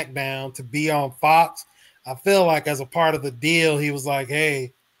SmackDown, to be on Fox. I feel like as a part of the deal, he was like,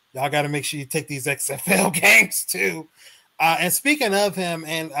 "Hey, y'all got to make sure you take these XFL games too." And speaking of him,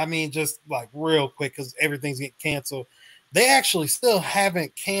 and I mean, just like real quick, because everything's getting canceled, they actually still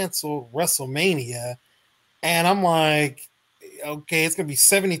haven't canceled WrestleMania, and I'm like, okay, it's gonna be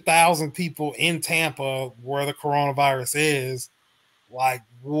 70,000 people in Tampa where the coronavirus is. Like,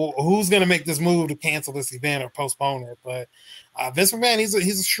 who's going to make this move to cancel this event or postpone it? But Vince McMahon, he's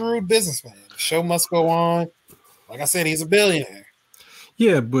a shrewd businessman. The show must go on. Like I said, he's a billionaire.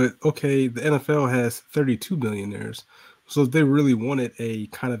 Yeah, but okay, the NFL has 32 billionaires. So if they really wanted a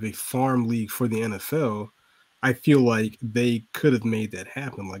kind of a farm league for the NFL, I feel like they could have made that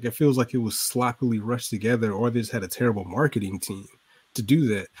happen. Like it feels like it was sloppily rushed together, or they just had a terrible marketing team to do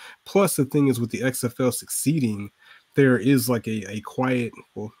that. Plus, the thing is with the XFL succeeding, there is like a quiet,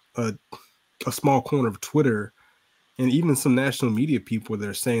 well, a small corner of Twitter and even some national media people that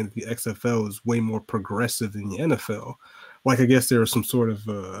are saying that the XFL is way more progressive than the NFL. Like I guess there was some sort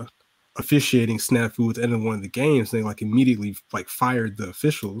of officiating snafu at the end of one of the games. They like immediately like fired the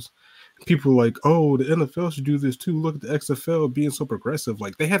officials. People were like, "Oh, the NFL should do this too. Look at the XFL being so progressive.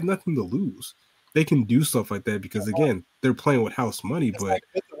 Like they have nothing to lose. They can do stuff like that because again, they're playing with house money." It's but like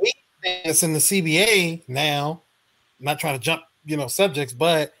it's in the CBA now. I'm not trying to jump, subjects,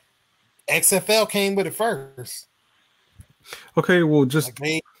 but XFL came with it first. Okay, well,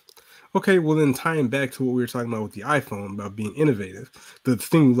 okay, well then tying back to what we were talking about with the iPhone about being innovative, the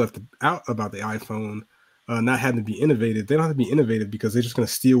thing we left out about the iPhone not having to be innovative, they don't have to be innovative because they're just going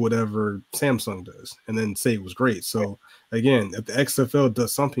to steal whatever Samsung does and then say it was great. So again, if the XFL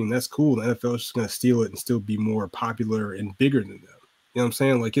does something that's cool, the NFL is just going to steal it and still be more popular and bigger than them. You know what I'm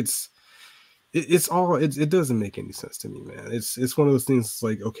saying? Like it doesn't make any sense to me, man. It's one of those things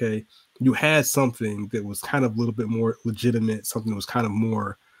like, okay, you had something that was kind of a little bit more legitimate, something that was kind of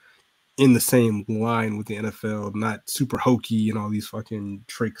more in the same line with the NFL, not super hokey and all these fucking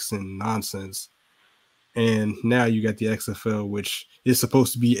tricks and nonsense. And now you got the XFL, which is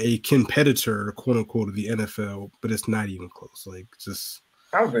supposed to be a competitor, quote unquote, of the NFL, but it's not even close. Like, just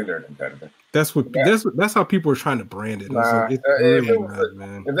I don't think they're a competitor. That's how people are trying to brand it. Like, it's really not,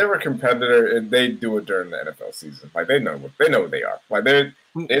 man. If they were a competitor, they do it during the NFL season. Like they know what they are. Like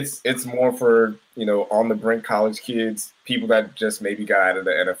it's more for on the brink college kids, people that just maybe got out of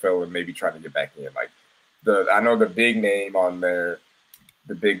the NFL and maybe trying to get back in. Like I know the big name on there,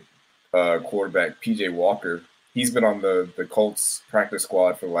 the big quarterback PJ Walker. He's been on the Colts practice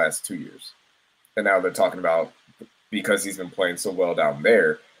squad for the last 2 years, and now they're talking about because he's been playing so well down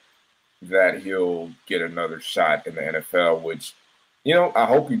there that he'll get another shot in the NFL, which, I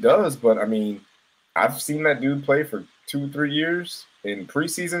hope he does. But, I mean, I've seen that dude play for 2-3 years in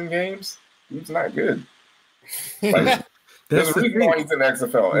preseason games. He's not good. Like, there's a reason why he's in the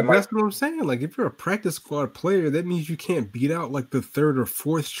XFL. And that's what I'm saying. Like, if you're a practice squad player, that means you can't beat out, like, the third or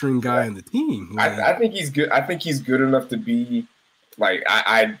fourth string guy on the team. Like, I think he's good. I think he's good enough to be – like,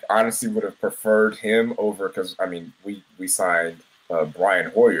 I honestly would have preferred him over because, I mean, we signed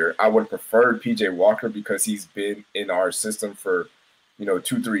Brian Hoyer. I would have preferred PJ Walker because he's been in our system for,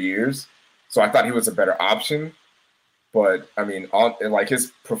 2-3 years. So I thought he was a better option. But, I mean, like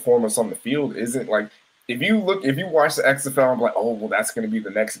his performance on the field isn't like if you watch the XFL, I'm like, oh, well, that's going to be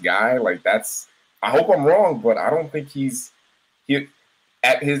the next guy. Like I hope I'm wrong, but I don't think he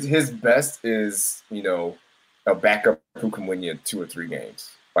at his best is, a backup who can win you 2 or 3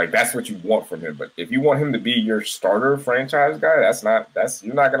 games. Like that's what you want from him. But if you want him to be your starter franchise guy,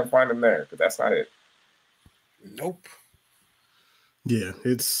 you're not going to find him there because that's not it. Nope. Yeah,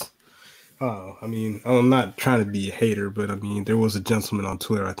 I mean, I'm not trying to be a hater, but I mean, there was a gentleman on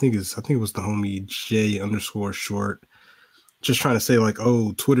Twitter. I think it was the homie J_short, just trying to say like,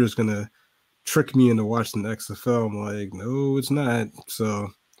 oh, Twitter's gonna trick me into watching the XFL. I'm like, no, it's not. So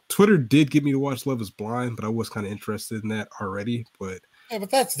Twitter did get me to watch Love Is Blind, but I was kind of interested in that already. But yeah, but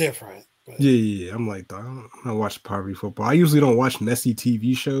that's different. But... Yeah. I'm like, I don't watch poverty football. I usually don't watch messy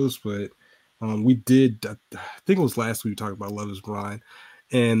TV shows, but we did. I think it was last week we talked about Love Is Blind,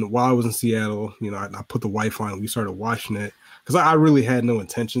 and while I was in Seattle, I put the Wi-Fi on. We started watching it because I really had no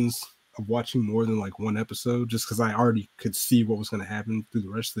intentions of watching more than like one episode, just because I already could see what was going to happen through the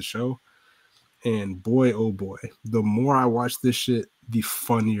rest of the show. And boy, oh boy, the more I watched this shit, the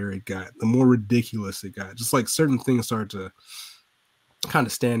funnier it got, the more ridiculous it got. Just like certain things started to kind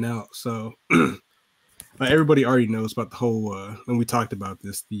of stand out. So everybody already knows about the whole, and we talked about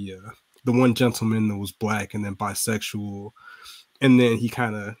this, the one gentleman that was black and then bisexual, And then he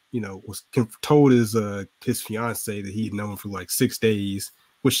kind of, was told his fiance that he'd known for like 6 days,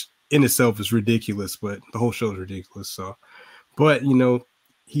 which in itself is ridiculous, but the whole show is ridiculous. So, but,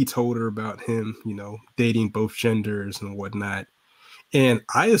 he told her about him, dating both genders and whatnot. And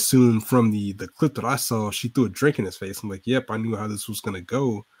I assumed from the clip that I saw, she threw a drink in his face. I'm like, yep, I knew how this was going to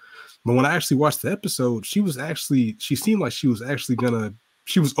go. But when I actually watched the episode, she seemed like she was actually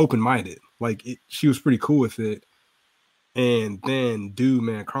she was open-minded. Like, she was pretty cool with it. And then,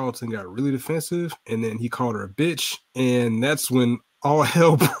 Carlton got really defensive, and then he called her a bitch, and that's when all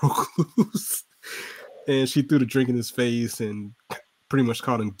hell broke loose. And she threw the drink in his face and pretty much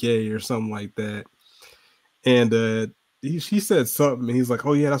called him gay or something like that. And she said something, and he's like,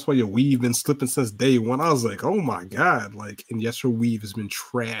 "Oh yeah, that's why your weave been slipping since day one." I was like, "Oh my god!" Like, and yes, her weave has been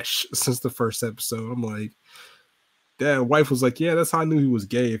trash since the first episode. I'm like, that wife was like, yeah, that's how I knew he was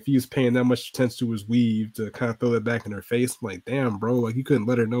gay. If he was paying that much attention to his weave to kind of throw that back in her face. I'm like, damn, bro, like you couldn't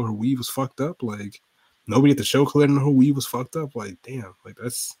let her know her weave was fucked up. Like nobody at the show could let her know her weave was fucked up. Like, damn, like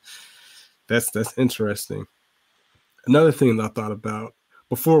that's interesting. Another thing that I thought about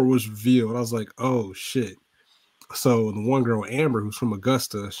before it was revealed, I was like, oh shit. So the one girl, Amber, who's from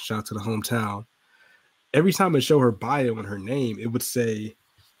Augusta, shout out to the hometown. Every time it showed her bio and her name, it would say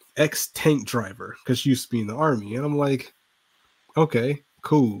ex-tank driver, because she used to be in the army. And I'm like, okay,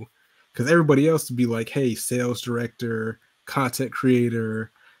 cool. Because everybody else would be like, hey, sales director, content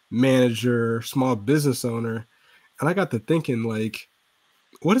creator, manager, small business owner. And I got to thinking, like,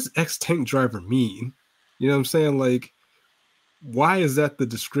 what does ex-tank driver mean? You know what I'm saying? Like, why is that the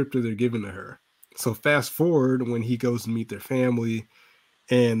descriptor they're giving to her? So fast forward when he goes to meet their family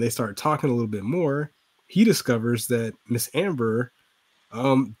and they start talking a little bit more, he discovers that Miss Amber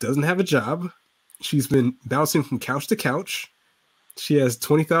doesn't have a job. She's been bouncing from couch to couch. She has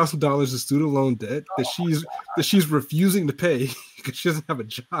 $20,000 of student loan debt that she's refusing to pay because she doesn't have a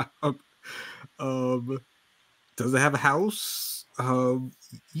job. Doesn't have a house.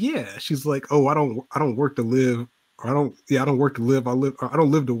 Yeah, she's like, oh, I don't work to live. I don't work to live. I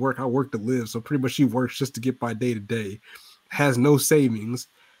don't live to work. I work to live. So pretty much she works just to get by day to day. Has no savings.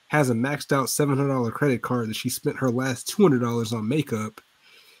 Has a maxed out $700 credit card that she spent her last $200 on makeup,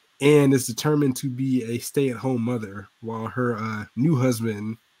 and is determined to be a stay-at-home mother while her new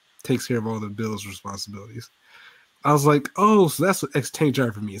husband takes care of all the bills and responsibilities. I was like, oh, so that's what ex-tank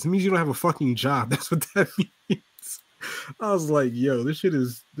driver means. It means you don't have a fucking job. That's what that means. I was like, yo, this shit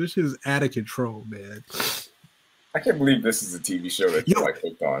is out of control, man. I can't believe this is a TV show that you like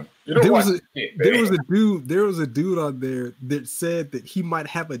hooked on. You don't watch it, there was a dude on there that said that he might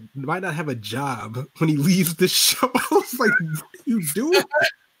not have a job when he leaves the show. I was like, what are you doing?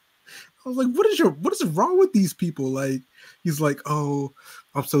 I was like, what is wrong with these people? Like, he's like, oh,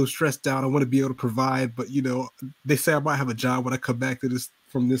 I'm so stressed out. I want to be able to provide, but they say I might have a job when I come back to this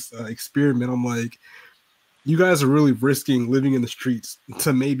from this experiment. I'm like, you guys are really risking living in the streets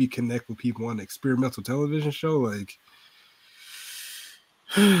to maybe connect with people on an experimental television show. Like,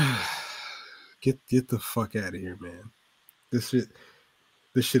 get the fuck out of here, man. This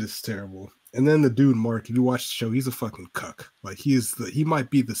shit is terrible. And then the dude, Mark, if you watch the show, he's a fucking cuck. Like, he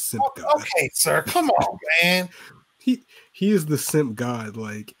might be the simp god. Okay, sir, come on, man. He is the simp god.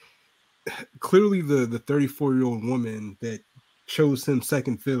 Like, clearly the 34-year-old woman that chose him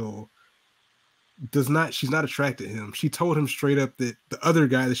second fiddle she's not attracted to him. She told him straight up that the other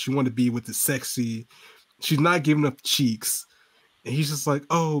guy that she wanted to be with is sexy. She's not giving up cheeks. And he's just like,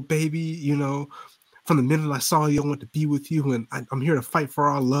 oh, baby, from the minute I saw you, I want to be with you, and I'm here to fight for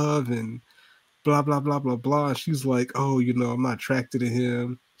our love, and blah, blah, blah, blah, blah. And she's like, oh, I'm not attracted to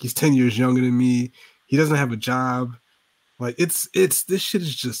him. He's 10 years younger than me. He doesn't have a job. Like, this shit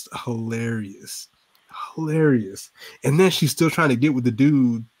is just hilarious. Hilarious. And then she's still trying to get with the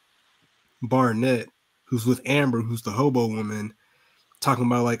dude, Barnett, who's with Amber, who's the hobo woman, talking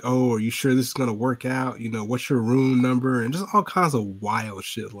about like, oh, are you sure this is gonna work out? What's your room number? And just all kinds of wild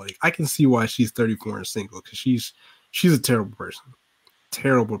shit. Like, I can see why she's 34 and single, because she's a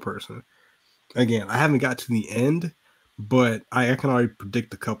terrible person. Again, I haven't got to the end, but I can already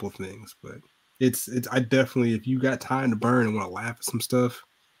predict a couple of things. But I definitely, if you got time to burn and want to laugh at some stuff,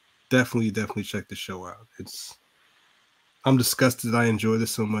 definitely check the show out. I'm disgusted I enjoy this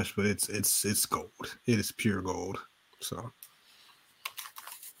so much, but it's gold. It is pure gold. So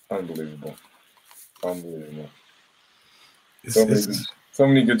unbelievable. So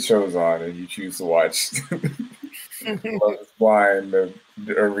many good shows on, and you choose to watch Love Is Blind, a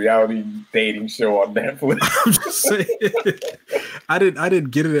reality dating show on Netflix. I'm just saying, I didn't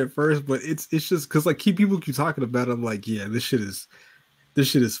get it at first, but it's just because like people keep talking about it. I'm like, yeah, this shit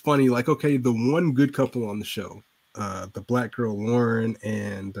is funny. Like, okay, the one good couple on the show the black girl Lauren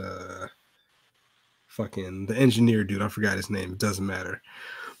and fucking the engineer dude. I forgot his name. It doesn't matter.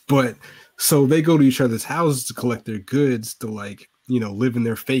 But so they go to each other's houses to collect their goods to like, live in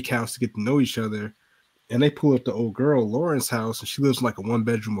their fake house to get to know each other. And they pull up the old girl, Lauren's house, and she lives in like a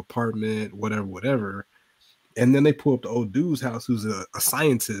 1-bedroom apartment, whatever. And then they pull up the old dude's house, who's a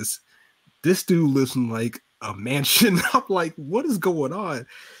scientist. This dude lives in like a mansion. I'm like, what is going on?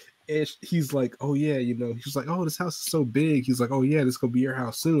 And he's like, oh yeah, he's like, oh, this house is so big. He's like, oh yeah, this gonna be your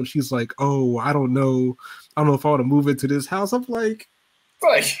house soon. She's like, oh, I don't know if I want to move into this house. I'm like, you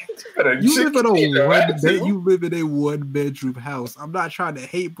live in a 1-bedroom house. I'm not trying to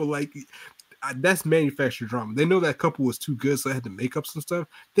hate, but like, that's manufactured drama. They know that couple was too good, so they had to make up some stuff.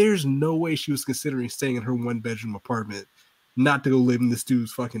 There's no way she was considering staying in her 1-bedroom apartment, not to go live in this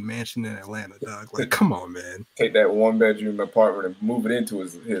dude's fucking mansion in Atlanta, dog. Like, come on, man. Take that 1-bedroom apartment and move it into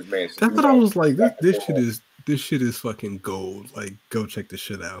his mansion. That's what I was like. This shit is fucking gold. Like, go check this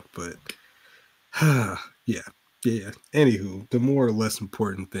shit out. But yeah. Anywho, the more or less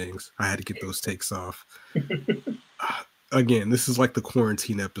important things, I had to get those takes off. Again, this is like the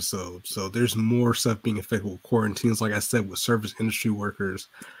quarantine episode, so there's more stuff being affected with quarantines. Like I said, with service industry workers,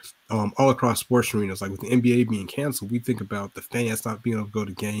 all across sports arenas. Like with the NBA being canceled, we think about the fans not being able to go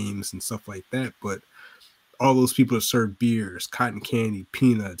to games and stuff like that. But all those people that serve beers, cotton candy,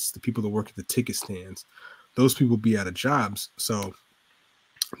 peanuts, the people that work at the ticket stands, those people be out of jobs. So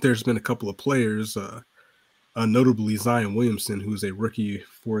there's been a couple of players, notably Zion Williamson, who's a rookie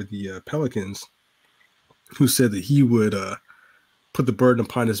for the Pelicans, who said that he would put the burden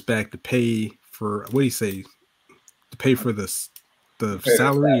upon his back to pay for, what do you say, to pay for the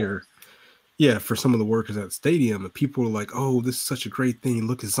salary or, for some of the workers at the stadium. And people were like, oh, this is such a great thing.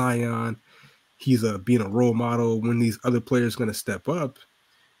 Look at Zion. He's being a role model. When these other players going to step up?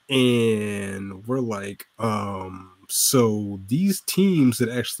 And we're like, so these teams that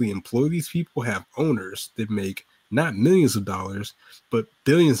actually employ these people have owners that make not millions of dollars, but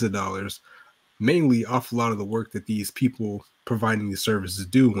billions of dollars, mainly off a lot of the work that these people providing these services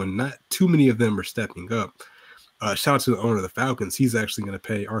do, when not too many of them are stepping up. Shout out to the owner of the Falcons. He's actually going to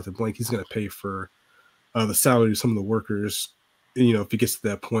pay, Arthur Blank, he's going to pay for the salary of some of the workers, if it gets to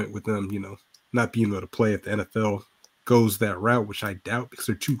that point with them, not being able to play if the NFL goes that route, which I doubt because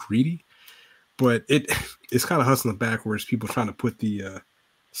they're too greedy. But it's kind of hustling backwards, people trying to put the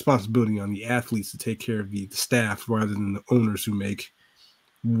responsibility on the athletes to take care of the staff rather than the owners who make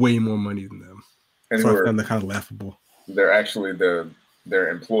way more money than them. And so I find that kind of laughable. They're actually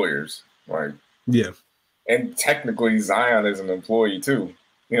their employers, right? Yeah. And technically Zion is an employee too.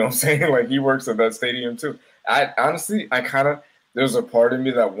 You know what I'm saying? Like, he works at that stadium too. I honestly, there's a part of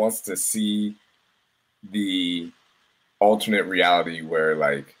me that wants to see the alternate reality where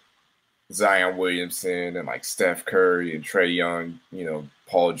like Zion Williamson and like Steph Curry and Trae Young,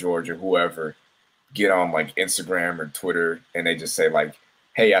 Paul George or whoever get on like Instagram or Twitter and they just say like,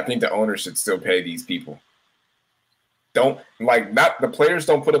 hey, I think the owner should still pay these people. Not the players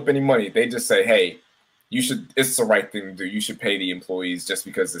don't put up any money. They just say, hey, it's the right thing to do. You should pay the employees just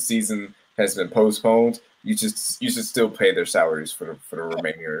because the season has been postponed. You should still pay their salaries for the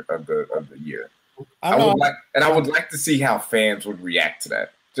remainder of the year. I would like to see how fans would react to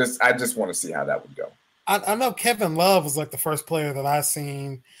that. I just want to see how that would go. I know Kevin Love was like the first player that I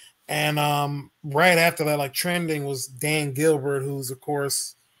seen. And right after that, like trending was Dan Gilbert, who's of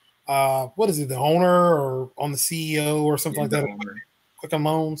course, what is he, the owner or on the CEO or something like that? Quicken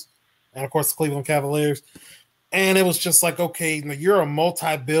Loans, and of course the Cleveland Cavaliers. And it was just like, okay, you're a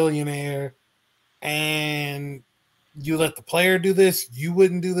multi-billionaire, and you let the player do this. You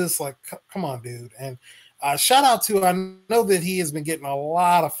wouldn't do this. Like, come on, dude. And shout out to, I know that he has been getting a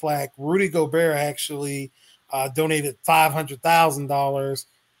lot of flack. Rudy Gobert actually donated $500,000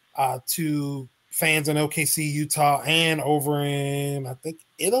 to fans in OKC, Utah, and over in, I think,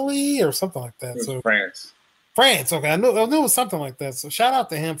 Italy or something like that. So France. Okay, I knew it was something like that. So shout out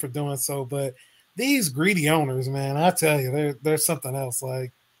to him for doing so. But these greedy owners, man, I tell you, there's something else.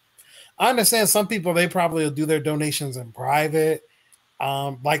 Like, I understand some people, they probably will do their donations in private.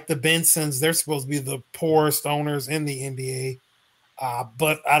 Like the Bensons, they're supposed to be the poorest owners in the NBA.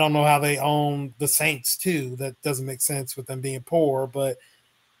 But I don't know how they own the Saints too. That doesn't make sense with them being poor. But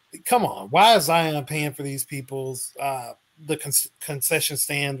come on, why is Zion paying for these people's the concession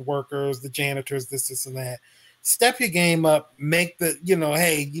stand workers, the janitors, this and that? Step your game up. Make the,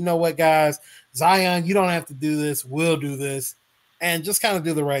 hey, you know what, guys? Zion, you don't have to do this. We'll do this. And just kind of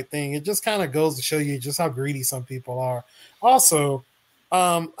do the right thing. It just kind of goes to show you just how greedy some people are. Also,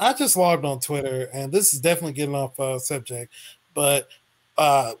 I just logged on Twitter, and this is definitely getting off subject, but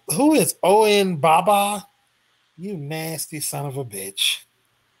who is Owen Baba? You nasty son of a bitch.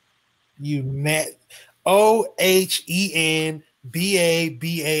 You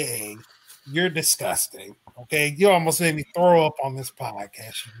OHENBABAA. You're disgusting. Okay. You almost made me throw up on this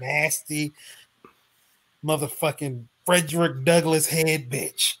podcast. You nasty motherfucking Frederick Douglass head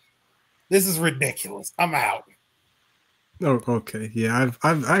bitch. This is ridiculous. I'm out. Oh, okay. Yeah,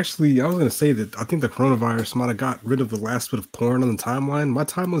 I've actually, I was gonna say that I think the coronavirus might have got rid of the last bit of porn on the timeline. My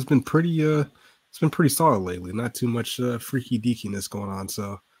timeline's been pretty it's been pretty solid lately. Not too much freaky deakiness going on.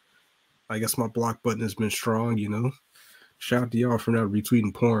 So I guess my block button has been strong, you know. Shout out to y'all for not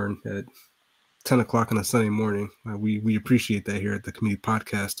retweeting porn at 10 o'clock on a Sunday morning. We appreciate that here at the Community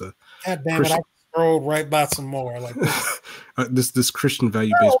Podcast. God damn it, I scrolled right by some more. Like this Christian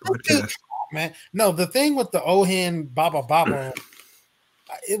value-based podcast. Man, no, the thing with the Ohen Baba Baba,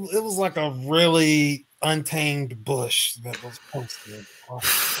 it was like a really untamed bush that was posted.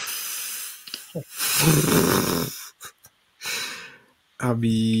 I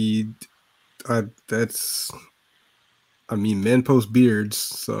mean, men post beards,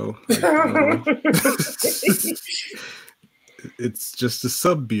 so like, it's just a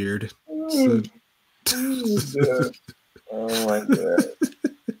sub beard. So. Oh my god.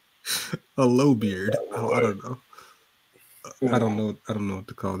 A low beard. I don't know. I don't know what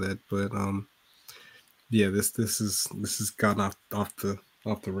to call that, but yeah, this has gotten off the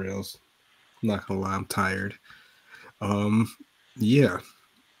rails. I'm not gonna lie, I'm tired. Yeah.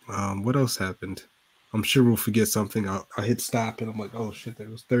 What else happened? I'm sure we'll forget something. I hit stop and I'm like, oh shit, there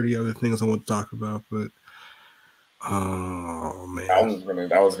was 30 other things I want to talk about, but oh man. I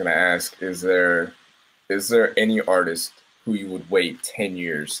was gonna ask, is there any artist who you would wait 10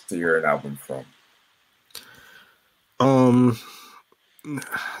 years to hear an album from?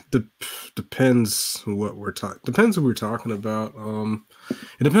 Depends what we're talking. Depends who we're talking about.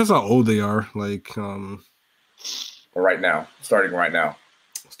 It depends how old they are. Like right now, starting right now.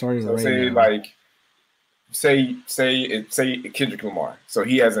 Say Kendrick Lamar. So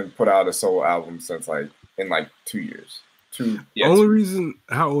he hasn't put out a solo album since in 2 years. Only reason,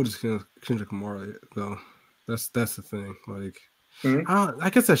 how old is Kendrick Lamar though? That's the thing. Like, I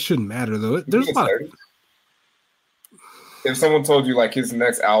guess that shouldn't matter though. There's a lot. If someone told you his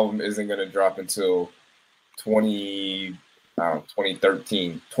next album isn't going to drop until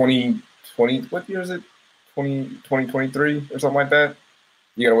 2013, 2020, what year is it? 2023 or something like that.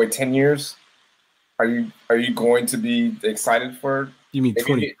 You got to wait 10 years. Are you going to be excited for? You mean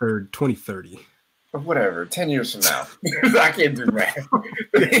 2030? Whatever. 10 years from now, I can't do math.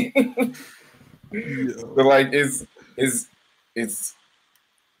 But is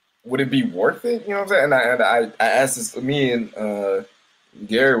would it be worth it? You know what I'm saying? And I asked this. Me and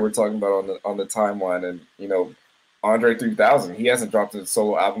Gary were talking about on the timeline, and Andre 3000. He hasn't dropped a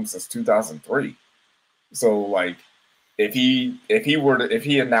solo album since 2003. So if he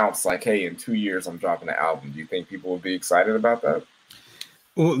announced hey, in 2 years I'm dropping an album, do you think people would be excited about that?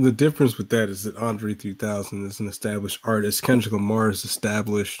 Well, the difference with that is that Andre 3000 is an established artist. Kendrick Lamar is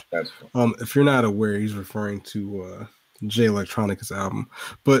established. That's true. If you're not aware, he's referring to Jay Electronica's album.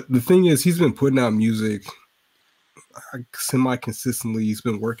 But the thing is, he's been putting out music semi-consistently. He's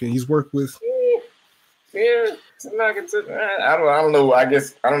been working. He's worked with. Yeah, semi-consistent. I don't know. I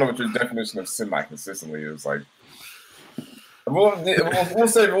guess I don't know what your definition of semi-consistently is. We'll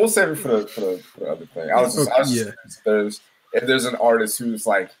save it for the other thing. If there's an artist who's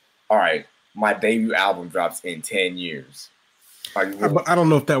all right, my debut album drops in 10 years. I don't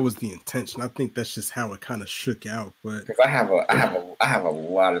know if that was the intention. I think that's just how it kind of shook out. But because I have a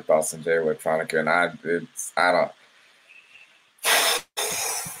lot of thoughts on Jay Electronica, and I don't.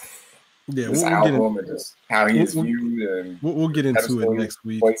 Yeah, this album and just how he's viewed, and we'll get into it next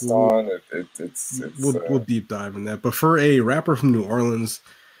week. We'll deep dive in that. But for a rapper from New Orleans,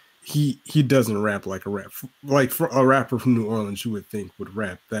 he doesn't rap like a rap. Like for a rapper from New Orleans, you would think would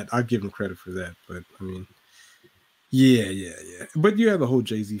rap. That I give him credit for that. But I mean, yeah. But you have the whole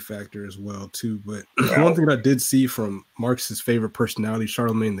Jay-Z factor as well too. But one thing I did see from Marcus's favorite personality,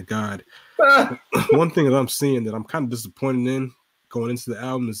 Charlamagne the God, one thing that I'm seeing that I'm kind of disappointed in going into the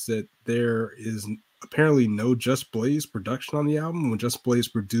album is that there is apparently no Just Blaze production on the album, when Just Blaze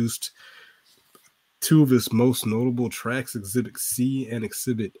produced two of his most notable tracks, Exhibit C and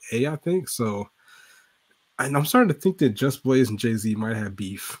Exhibit A, I think. So, and I'm starting to think that Just Blaze and Jay-Z might have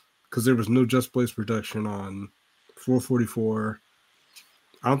beef because there was no Just Blaze production on 444.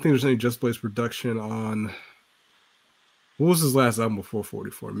 I don't think there's any Just Blaze production on, what was his last album before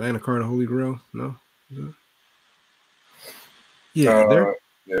 444? Magna Carta Holy Grail? No? Yeah,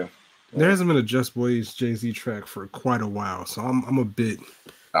 there hasn't been a Just Blaze Jay-Z track for quite a while, so I'm a bit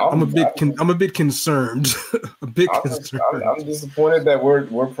I'm a bit concerned. I'm disappointed that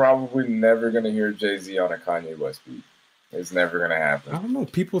we're probably never gonna hear Jay-Z on a Kanye West beat. It's never gonna happen. I don't know.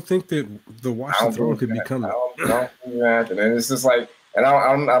 People think that the Watch the Throne could be coming. I don't think that happen. And it's just like, and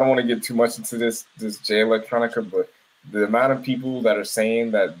I don't want to get too much into this Jay Electronica, but the amount of people that are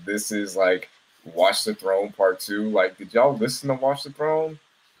saying that this is like Watch the Throne Part 2. Like, did y'all listen to Watch the Throne?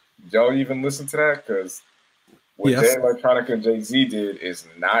 Did y'all even listen to that? Because what Jay Electronica and Jay-Z did is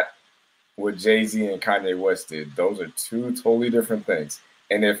not what Jay-Z and Kanye West did. Those are two totally different things.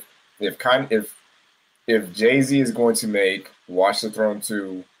 And if Jay-Z is going to make Watch the Throne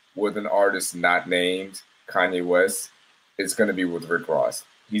 2 with an artist not named Kanye West, it's going to be with Rick Ross.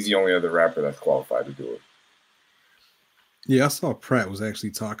 He's the only other rapper that's qualified to do it. Yeah, I saw Pratt was actually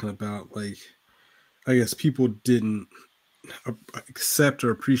talking about, like, I guess people didn't accept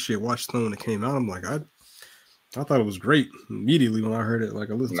or appreciate Watch the Throne when it came out. I'm like, I thought it was great immediately when I heard it. Like,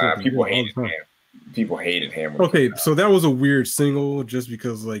 I listened to it. People hated him. Okay, so that was a weird single just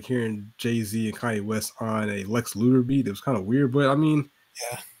because, like, hearing Jay-Z and Kanye West on a Lex Luthor beat, it was kind of weird. But I mean,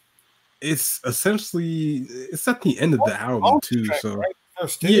 yeah, it's essentially it's at the end of the album too. So right?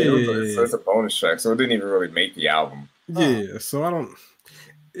 It's a bonus track, so it didn't even really make the album. Yeah, so I don't.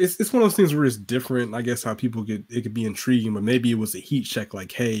 It's one of those things where it's different. I guess how people it could be intriguing, but maybe it was a heat check.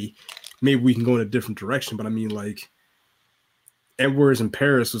 Like, hey, maybe we can go in a different direction. But I mean, like, Edwards in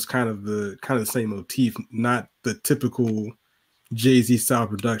Paris was kind of the same motif, not the typical Jay-Z style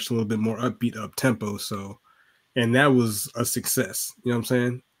production, a little bit more upbeat, up tempo. So, and that was a success. You know what I'm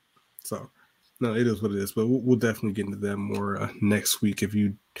saying? So, no, it is what it is. But we'll definitely get into that more next week. If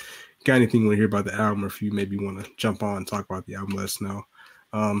you got anything you want to hear about the album, or if you maybe want to jump on and talk about the album, let us know.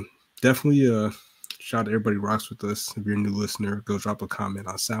 Definitely shout out to everybody who rocks with us. If you're a new listener, go drop a comment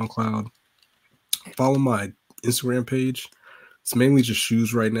on SoundCloud. Follow my Instagram page. It's mainly just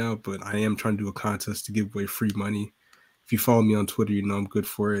shoes right now, but I am trying to do a contest to give away free money. If you follow me on Twitter, you know I'm good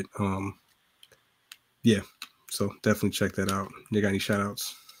for it. Yeah, so definitely check that out. You got any shout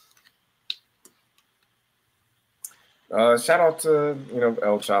outs? Shout out to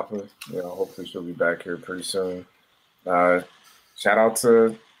El Chopper. Hopefully she'll be back here pretty soon. Shout out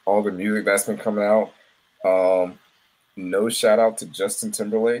to all the music that's been coming out. No shout out to Justin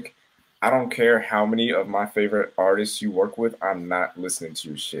Timberlake. I don't care how many of my favorite artists you work with, I'm not listening to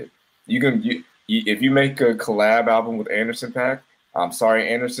your shit. If you make a collab album with Anderson .Paak, I'm sorry,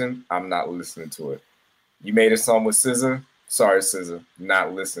 Anderson, I'm not listening to it. You made a song with SZA, sorry, SZA,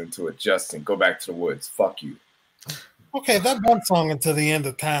 not listening to it. Justin, go back to the woods. Fuck you. Okay, that one song Until the End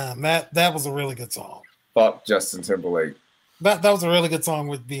of Time, that was a really good song. Fuck Justin Timberlake. That was a really good song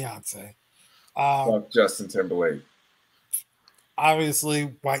with Beyonce. Fuck Justin Timberlake. Obviously,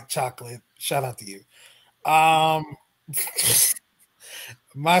 White Chocolate. Shout out to you.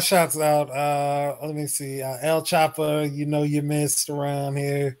 My shouts out. Let me see. El Chopper, you missed around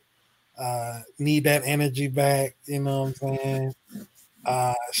here. Need that energy back. You know what I'm saying?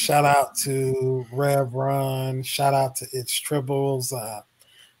 Shout out to Rev Run. Shout out to It's Tribbles.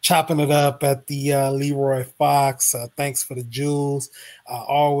 Chopping it up at the Leroy Fox. Thanks for the jewels.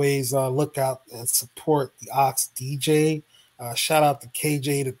 Always look out and support the Ox DJ. Shout out to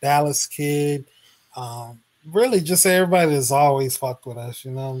KJ, the Dallas kid. Really, just everybody that's always fucked with us. You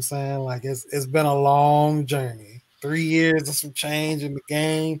know what I'm saying? Like, it's been a long journey. 3 years of some change in the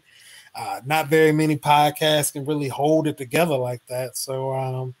game. Not very many podcasts can really hold it together like that.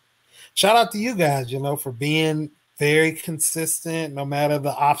 So, shout out to you guys, for being very consistent no matter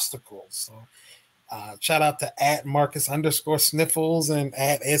the obstacles. So, shout out to @Marcus_Sniffles and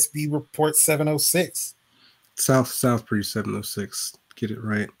 @SB Report 706. South Breeze 706. Get it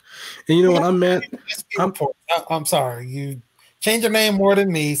right. And you know what? I'm mad. I'm sorry. You change your name more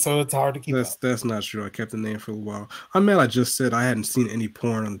than me, so it's hard to keep up. That's not true. I kept the name for a while. I'm mad I just said I hadn't seen any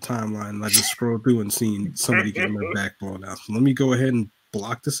porn on the timeline, and I just scrolled through and seen somebody getting their back blown out. So let me go ahead and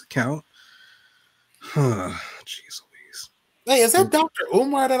block this account. Jeez Louise. Hey, is that Dr.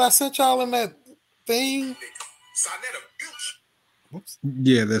 Umar that I sent y'all in that thing? Oops.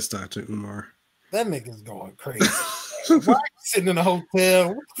 Yeah, that's Dr. Umar. That nigga's going crazy. Why are you sitting in a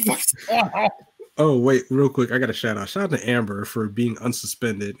hotel? What the fuck's going on? Oh, wait, real quick. I got a shout out. Shout out to Amber for being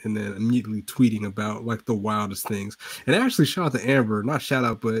unsuspended and then immediately tweeting about like the wildest things. And actually, shout out to Amber. Not shout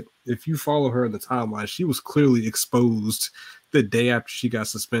out, but if you follow her in the timeline, she was clearly exposed the day after she got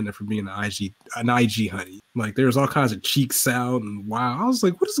suspended for being an IG honey. Like, there's all kinds of cheeks out and wow. I was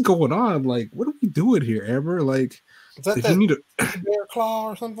like, what is going on? Like, what are we doing here, Amber? Like, is that you need a bear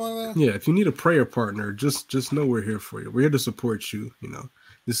claw or something like that? Yeah, if you need a prayer partner, just know we're here for you. We're here to support you.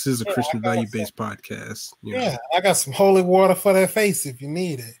 This is a Christian value-based podcast. Yeah, I got some holy water for that face if you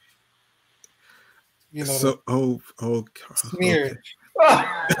need it. You know, so smear it.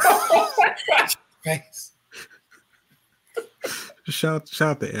 Face. Shout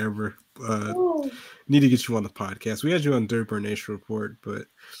out to Amber. Need to get you on the podcast. We had you on Durban Nation Report, but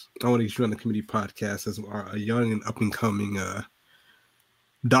I want to get you on the community podcast as a young and up and coming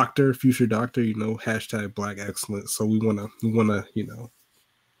future doctor. You know, hashtag Black Excellence. So we wanna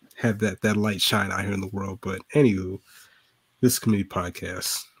have that light shine out here in the world. But anywho, this community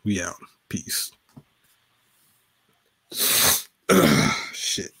podcast. We out. Peace.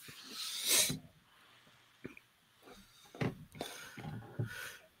 Shit.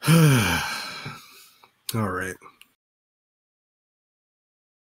 All right.